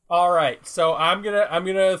 All right, so I'm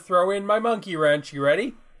gonna throw in my monkey wrench. You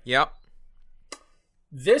ready? Yep.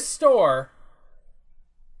 This store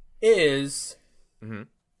is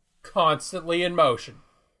constantly in motion.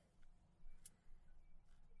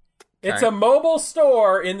 It's Okay. a mobile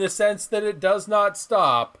store in the sense that it does not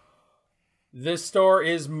stop. This store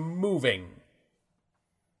is moving.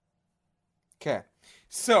 Okay.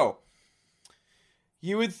 So,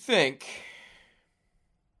 you would think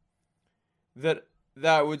that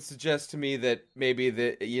would suggest to me that maybe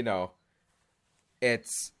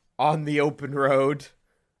it's on the open road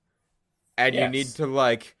and you Yes. need to,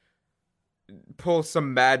 like, pull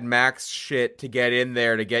some Mad Max shit to get in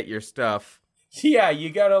there to get your stuff. Yeah, you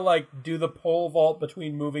gotta, like, do the pole vault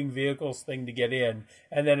between moving vehicles thing to get in,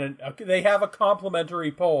 and then they have a complimentary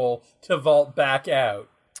pole to vault back out.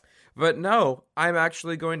 But no, I'm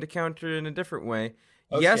actually going to counter in a different way.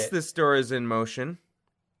 Oh, yes, shit. this store is in motion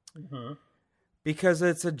because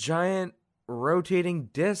it's a giant rotating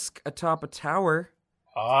disc atop a tower.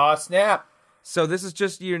 Aw, snap. So this is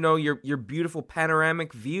just, your beautiful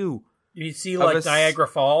panoramic view. You see, like, Niagara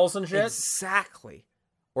Falls and shit? Exactly.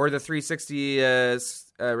 Or the 360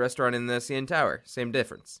 restaurant in the CN Tower. Same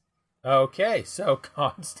difference. Okay, so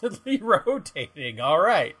constantly rotating. All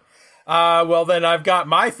right. Well, then I've got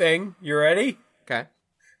my thing. You ready? Okay.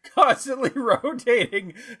 Constantly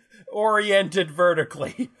rotating, oriented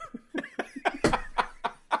vertically.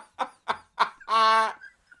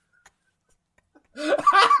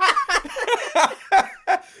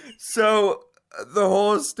 So the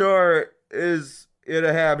whole store is in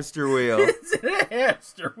a hamster wheel. It's in a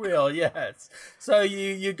hamster wheel, yes. So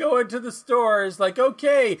you go into the store, it's like,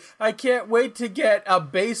 okay, I can't wait to get a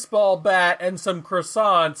baseball bat and some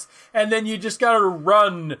croissants, and then you just gotta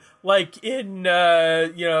run, like in,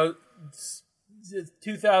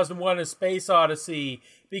 2001 A Space Odyssey,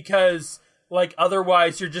 because, like,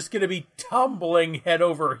 otherwise you're just gonna be tumbling head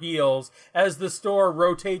over heels as the store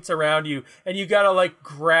rotates around you, and you gotta, like,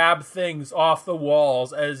 grab things off the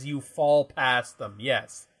walls as you fall past them,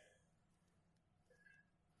 yes.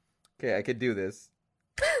 Okay, I could do this.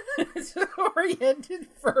 It's oriented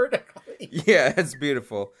vertically. Yeah, it's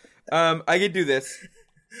beautiful. I could do this.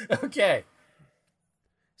 Okay.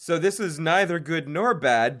 So this is neither good nor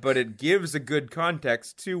bad, but it gives a good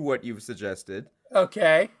context to what you've suggested.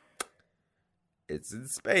 Okay. It's in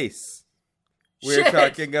space. We're Shit.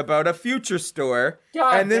 talking about a future store,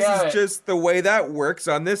 God and this damn is it. just the way that works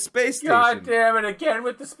on this space station. God damn it, again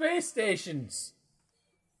with the space stations.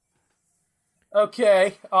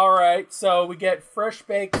 Okay, alright, so we get fresh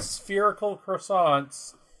baked spherical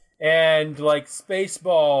croissants and, like, space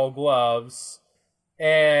ball gloves,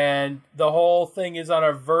 and the whole thing is on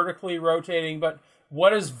a vertically rotating, but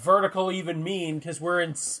what does vertical even mean? Because we're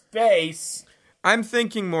in space. I'm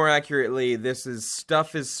thinking more accurately, this is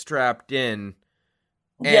stuff is strapped in,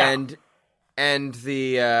 Yeah. and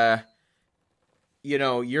the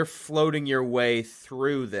you're floating your way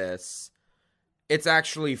through this. It's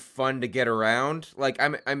actually fun to get around. Like,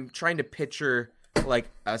 I'm trying to picture like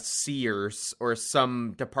a Sears or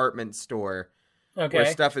some department store where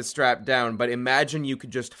Okay. stuff is strapped down. But imagine you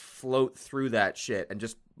could just float through that shit and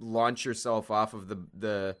just launch yourself off of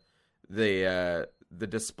the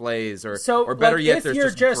displays, or better like, yet, if there's you're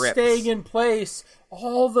just grips. staying in place,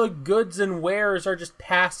 all the goods and wares are just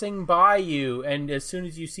passing by you, and as soon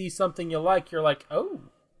as you see something you like, you're like, oh,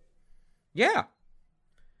 Yeah.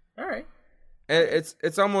 all right.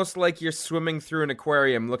 It's almost like you're swimming through an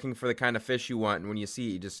aquarium looking for the kind of fish you want, and when you see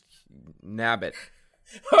it, you just nab it.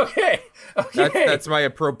 Okay. That's my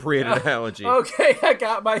appropriate analogy. Okay, I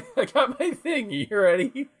got my thing. You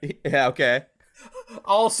ready? Yeah, okay.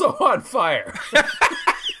 Also on fire.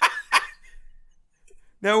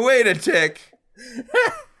 Now wait a tick.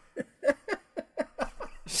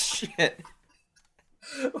 Shit.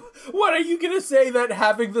 What, are you going to say that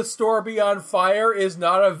having the store be on fire is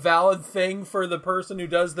not a valid thing for the person who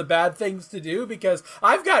does the bad things to do? Because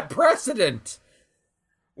I've got precedent.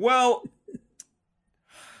 Well,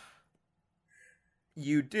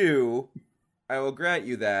 you do. I will grant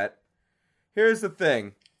you that. Here's the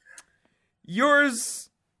thing. Yours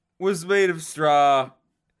was made of straw.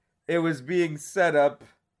 It was being set up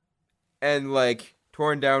and, like,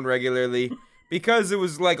 torn down regularly because it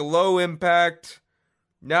was, like, low impact.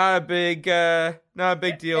 Not a big deal.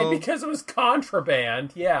 And because it was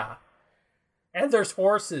contraband, yeah. And there's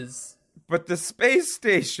horses. But the space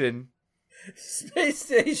station Space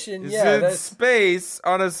station, is yeah. in space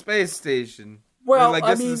on a space station. Well, like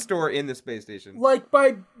I this mean, is a store in the space station.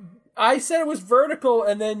 I said it was vertical,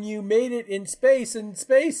 and then you made it in space. In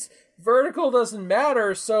space, vertical doesn't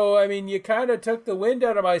matter, so, I mean, you kind of took the wind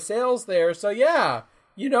out of my sails there. So, yeah,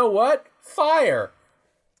 you know what? Fire.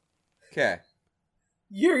 Okay.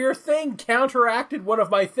 Your thing counteracted one of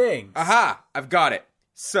my things. Aha! I've got it.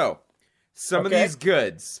 So, some of Okay. these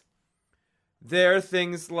goods, they're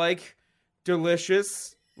things like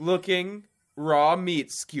delicious looking raw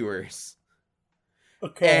meat skewers.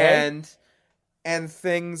 Okay. And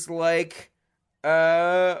things like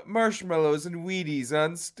marshmallows and Wheaties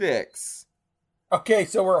on sticks. Okay,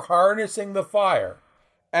 so we're harnessing the fire.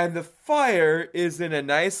 And the fire is in a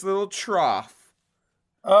nice little trough.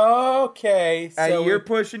 Okay, And so you're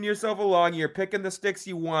pushing yourself along, you're picking the sticks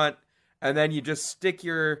you want, and then you just stick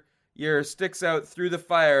your sticks out through the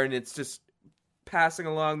fire, and it's just passing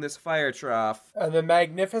along this fire trough. the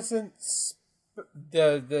magnificent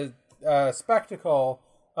spectacle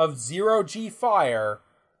of zero-G fire,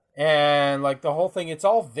 and like the whole thing, it's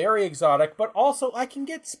all very exotic, but also I can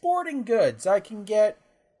get sporting goods. I can get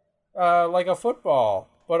like a football,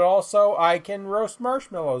 but also I can roast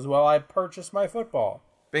marshmallows while I purchase my football.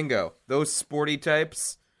 Bingo. Those sporty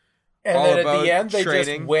types. And All then at about the end, they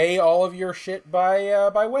trading. just weigh all of your shit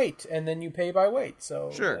by weight, and then you pay by weight.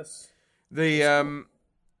 So Sure. yes. The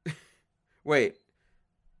wait.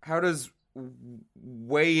 How does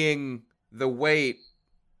weighing the weight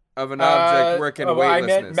of an object work in I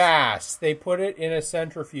weightlessness? meant mass. They put it in a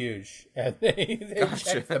centrifuge, and they Gotcha.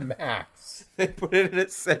 check the mass. They put it in a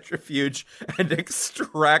centrifuge and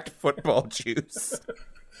extract football juice.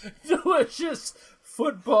 Delicious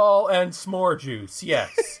football and s'more juice.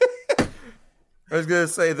 Yes. I was gonna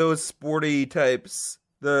say those sporty types,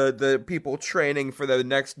 the people training for the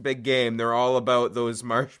next big game, they're all about those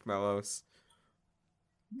marshmallows.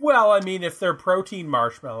 Well, I mean, if they're protein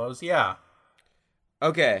marshmallows, yeah.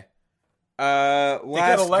 Okay. They get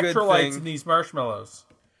Last good electrolytes in thing. these marshmallows.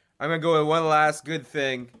 I'm gonna go with one last good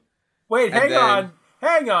thing. Wait, And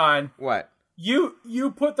hang on. What?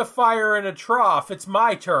 You put the fire in a trough. It's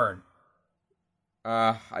my turn.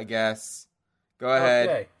 I guess. Go ahead.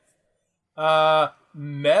 Okay.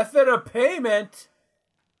 Method of payment.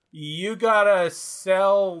 You gotta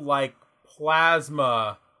sell like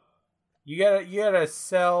plasma. You gotta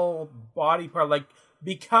sell body part, like,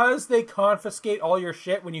 because they confiscate all your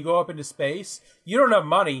shit when you go up into space. You don't have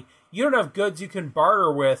money. You don't have goods you can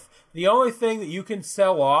barter with. The only thing that you can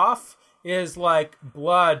sell off is like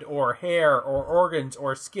blood or hair or organs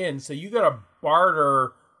or skin. So you gotta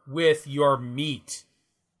barter with your meat.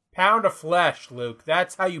 Pound of flesh, Luke.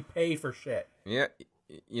 That's how you pay for shit. Yeah.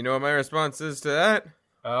 You know what my response is to that?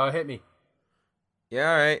 Hit me.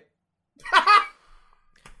 Yeah, all right.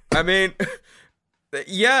 I mean,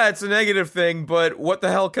 yeah, it's a negative thing, but what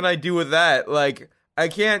the hell can I do with that? Like, I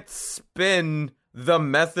can't spin the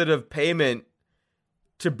method of payment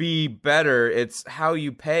to be better. It's how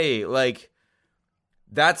you pay. Like,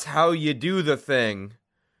 that's how you do the thing.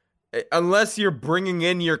 Unless you're bringing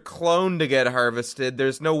in your clone to get harvested,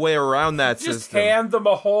 there's no way around that Just system. hand them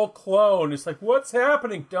a whole clone. It's like, what's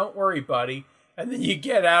happening? Don't worry, buddy. And then you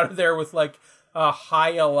get out of there with like a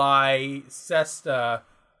Hyali Cesta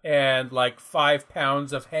and like 5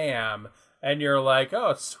 pounds of ham, and you're like,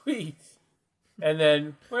 oh, sweet. And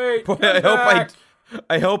then, wait, Boy, come back.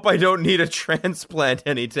 I hope I don't need a transplant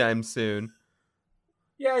anytime soon.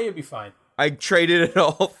 Yeah, you'll be fine. I traded it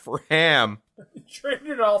all for ham. Traded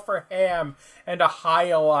it all for ham and a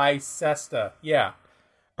High-Eli Cesta. Yeah.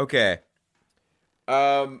 Okay.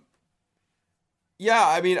 Yeah,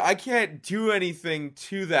 I mean, I can't do anything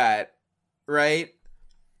to that, right?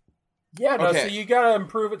 Yeah, no, Okay. so you gotta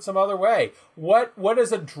improve it some other way. What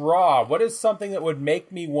is a draw? What is something that would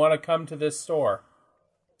make me want to come to this store?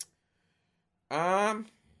 And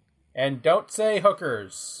don't say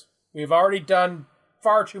hookers. We've already done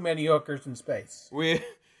far too many hookers in space. we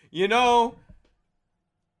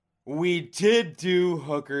did do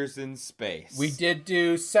hookers in space. We did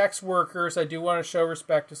do sex workers. I do want to show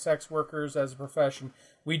respect to sex workers as a profession.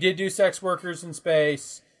 We did do sex workers in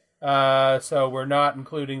space, so we're not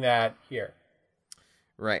including that here.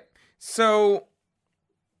 Right. So,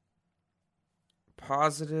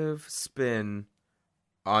 positive spin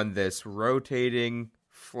on this rotating,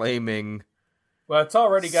 flaming, Well, it's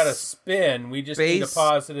already got a spin. We just need a Space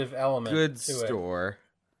positive element goods to it. store.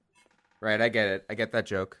 Right, I get it. I get that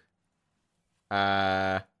joke.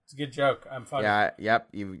 It's a good joke. I'm funny. Yeah, yep,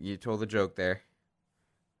 you told the joke there.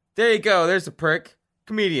 There you go. There's a perk.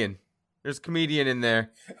 Comedian. There's a comedian in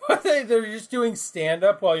there. They're just doing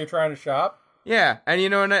stand-up while you're trying to shop? Yeah, and you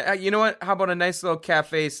know what? How about a nice little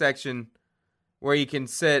cafe section where you can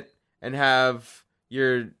sit and have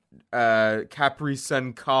your Capri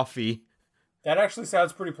Sun coffee That actually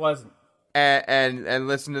sounds pretty pleasant. and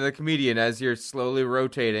listen to the comedian as you're slowly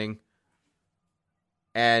rotating.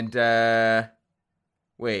 And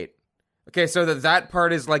wait, okay, so that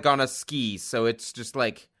part is like on a ski, so it's just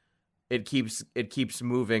like it keeps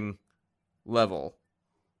moving level.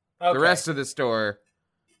 Okay. The rest of the store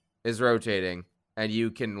is rotating, and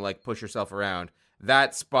you can like push yourself around.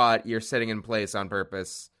 That spot you're sitting in place on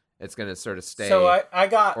purpose. It's gonna sort of stay. So I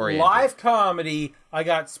got oriented. live comedy, I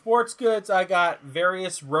got sports goods, I got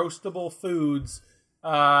various roastable foods,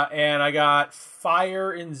 and I got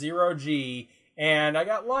fire in 0G, and I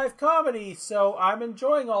got live comedy, so I'm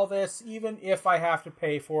enjoying all this, even if I have to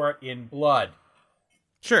pay for it in blood.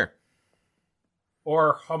 Sure.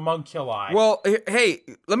 Or homunculi. Well, hey,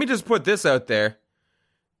 let me just put this out there.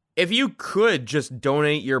 If you could just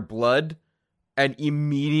donate your blood and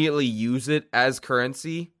immediately use it as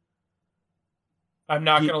currency, I'm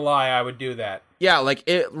not gonna lie, I would do that. yeah, like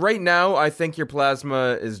right now, I think your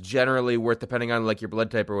plasma is generally worth, depending on like your blood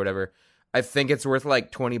type or whatever. I think it's worth like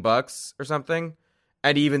 $20 or something,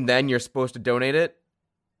 and even then, you're supposed to donate it.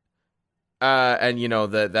 And you know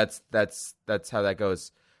that's how that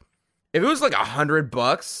goes. If it was like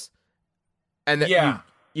 $100, and that Yeah.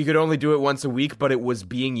 you could only do it once a week, but it was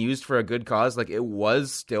being used for a good cause, like it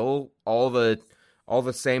was still all the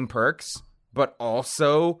same perks, but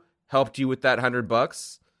also helped you with that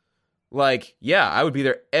 $100. Like, yeah, I would be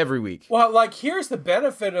there every week. Well, like, here's the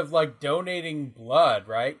benefit of, like, donating blood,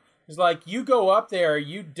 right? It's like, you go up there,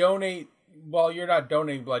 you donate, well, you're not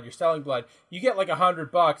donating blood, you're selling blood. You get, like,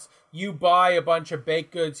 $100. You buy a bunch of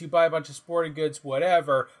baked goods, you buy a bunch of sporting goods,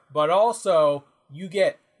 whatever. But also, you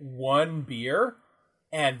get one beer,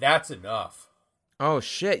 and that's enough. Oh,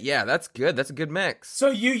 shit, yeah, that's good. That's a good mix.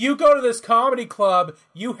 So you go to this comedy club,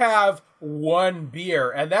 you have one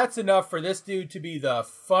beer, and that's enough for this dude to be the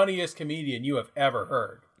funniest comedian you have ever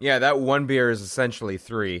heard. Yeah, that one beer is essentially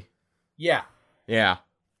 3. Yeah. Yeah.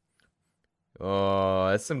 Oh,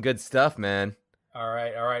 that's some good stuff, man. All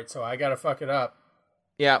right. So I gotta fuck it up.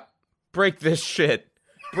 Yeah. Break this shit.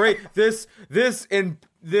 Break this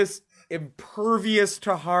impervious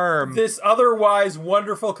to harm. This otherwise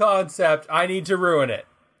wonderful concept, I need to ruin it.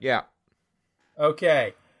 Yeah.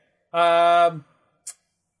 Okay.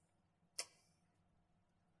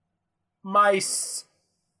 Mice.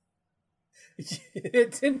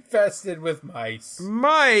 It's infested with mice.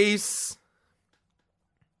 Mice.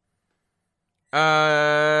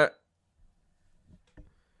 I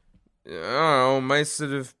don't know, mice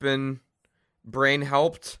that have been brain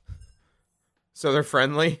helped, so they're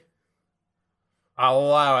friendly. I'll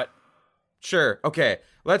allow it. Sure. Okay.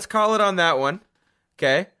 Let's call it on that one.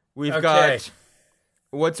 Okay. We've Okay. got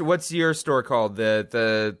what's your store called?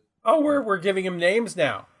 The Oh, we're giving him names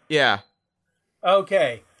now. yeah.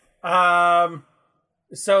 Okay.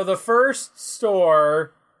 So the first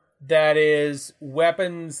store that is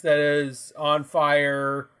weapons, that is on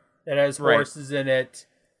fire, that has Right. horses in it,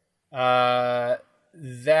 that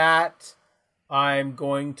I'm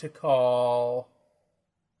going to call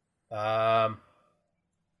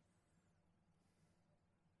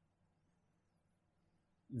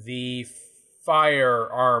the Fire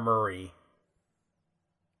Armory.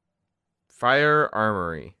 Fire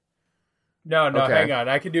Armory. No, Okay. hang on.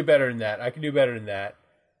 I can do better than that.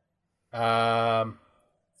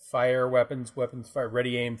 Fire, weapons, fire,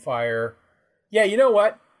 ready, aim, fire. Yeah, you know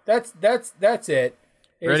what? That's it.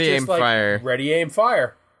 It's Ready, just aim, like, fire. Ready, aim,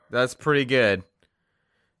 fire. That's pretty good.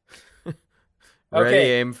 Okay. Ready,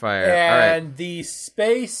 aim, fire. And All right. the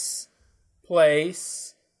space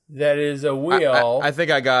place that is a wheel. I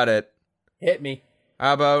think I got it. Hit me.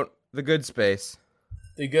 How about the good space?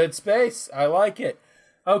 The good space. I like it.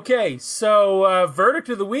 Okay, so verdict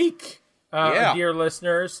of the week, Yeah. dear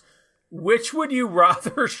listeners. Which would you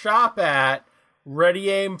rather shop at, Ready,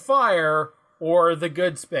 Aim, Fire, or the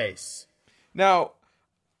good space? Now,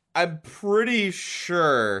 I'm pretty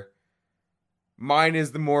sure mine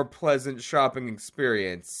is the more pleasant shopping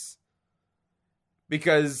experience.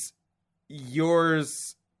 Because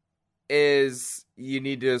yours is you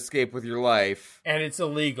need to escape with your life. And it's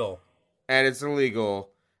illegal. And it's illegal.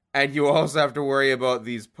 And you also have to worry about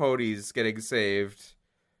these ponies getting saved.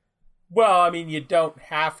 Well, I mean, you don't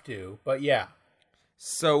have to, but yeah.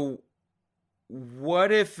 So,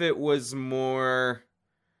 what if it was more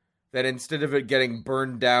that instead of it getting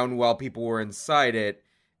burned down while people were inside it,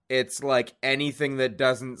 it's like anything that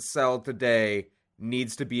doesn't sell today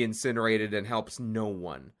needs to be incinerated and helps no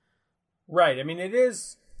one. Right, I mean, it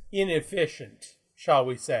is inefficient, shall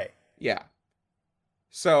we say. Yeah.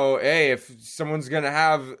 So, hey, if someone's gonna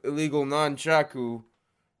have illegal nunchaku,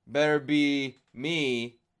 better be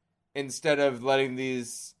me instead of letting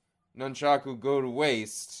these nunchaku go to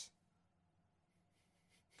waste.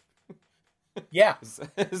 Yeah.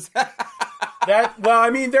 Well, I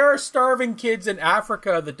mean, there are starving kids in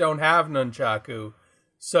Africa that don't have nunchaku,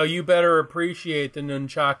 so you better appreciate the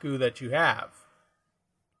nunchaku that you have.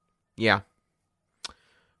 Yeah.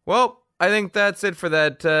 Well, I think that's it for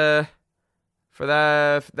that. That's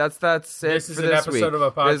it This for is this an episode week.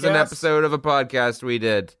 of a This is an podcast? episode of a podcast we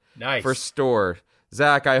did Nice. for Store.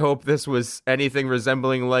 Zach, I hope this was anything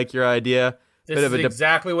resembling like your idea. This is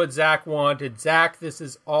exactly what Zach wanted. Zach, this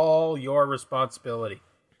is all your responsibility.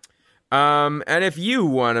 And if you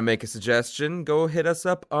want to make a suggestion, go hit us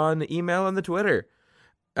up on the email and the Twitter.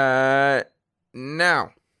 Now,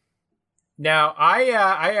 I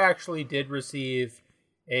actually did receive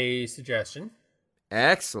a suggestion.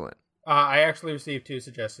 excellent. I actually received 2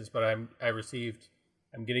 suggestions, but I'm going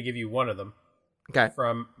to give you one of them Okay.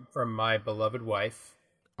 from my beloved wife.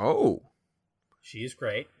 Oh. She's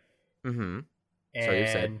great. Mm-hmm. And So you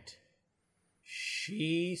said.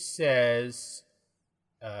 she says,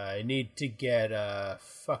 I need to get a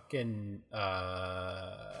fucking,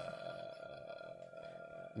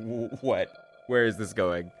 What? Where is this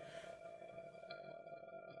going?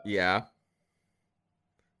 Yeah.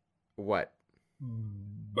 What?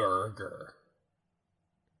 burger.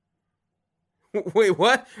 Wait,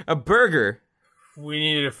 what? A burger? We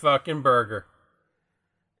needed a fucking burger.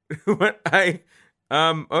 What?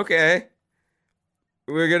 Okay.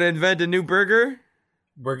 We're gonna invent a new burger?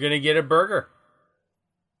 We're going to get a burger.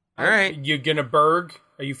 All right. You gonna berg?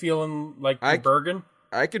 Are you feeling like you're Bergen?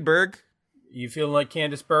 I could burg. You feeling like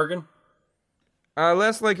Candace Bergen?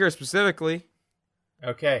 Less like her specifically.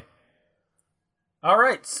 Okay. All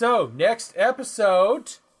right, so next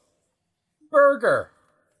episode, burger.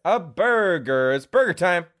 A burger. It's burger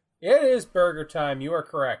time. It is burger time. You are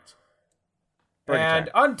correct. Burger and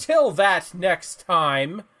time. until that next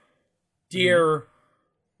time, dear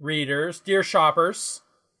readers, dear shoppers,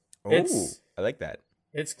 Oh, I like that.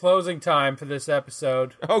 it's closing time for this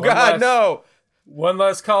episode. Oh, God, no. One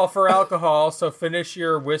less call for alcohol, so finish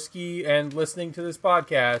your whiskey and listening to this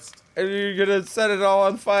podcast. And you're gonna set it all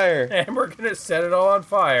on fire. And we're going to set it all on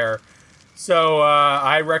fire. So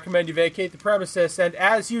I recommend you vacate the premises. And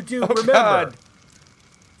as you do, remember, God.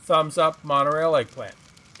 thumbs up, monorail eggplant.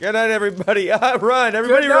 Good night, everybody. Run.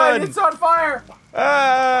 Everybody Good night, run. it's on fire.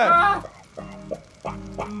 Ah. Ah.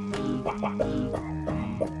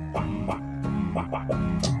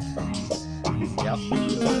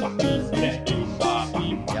 Yep.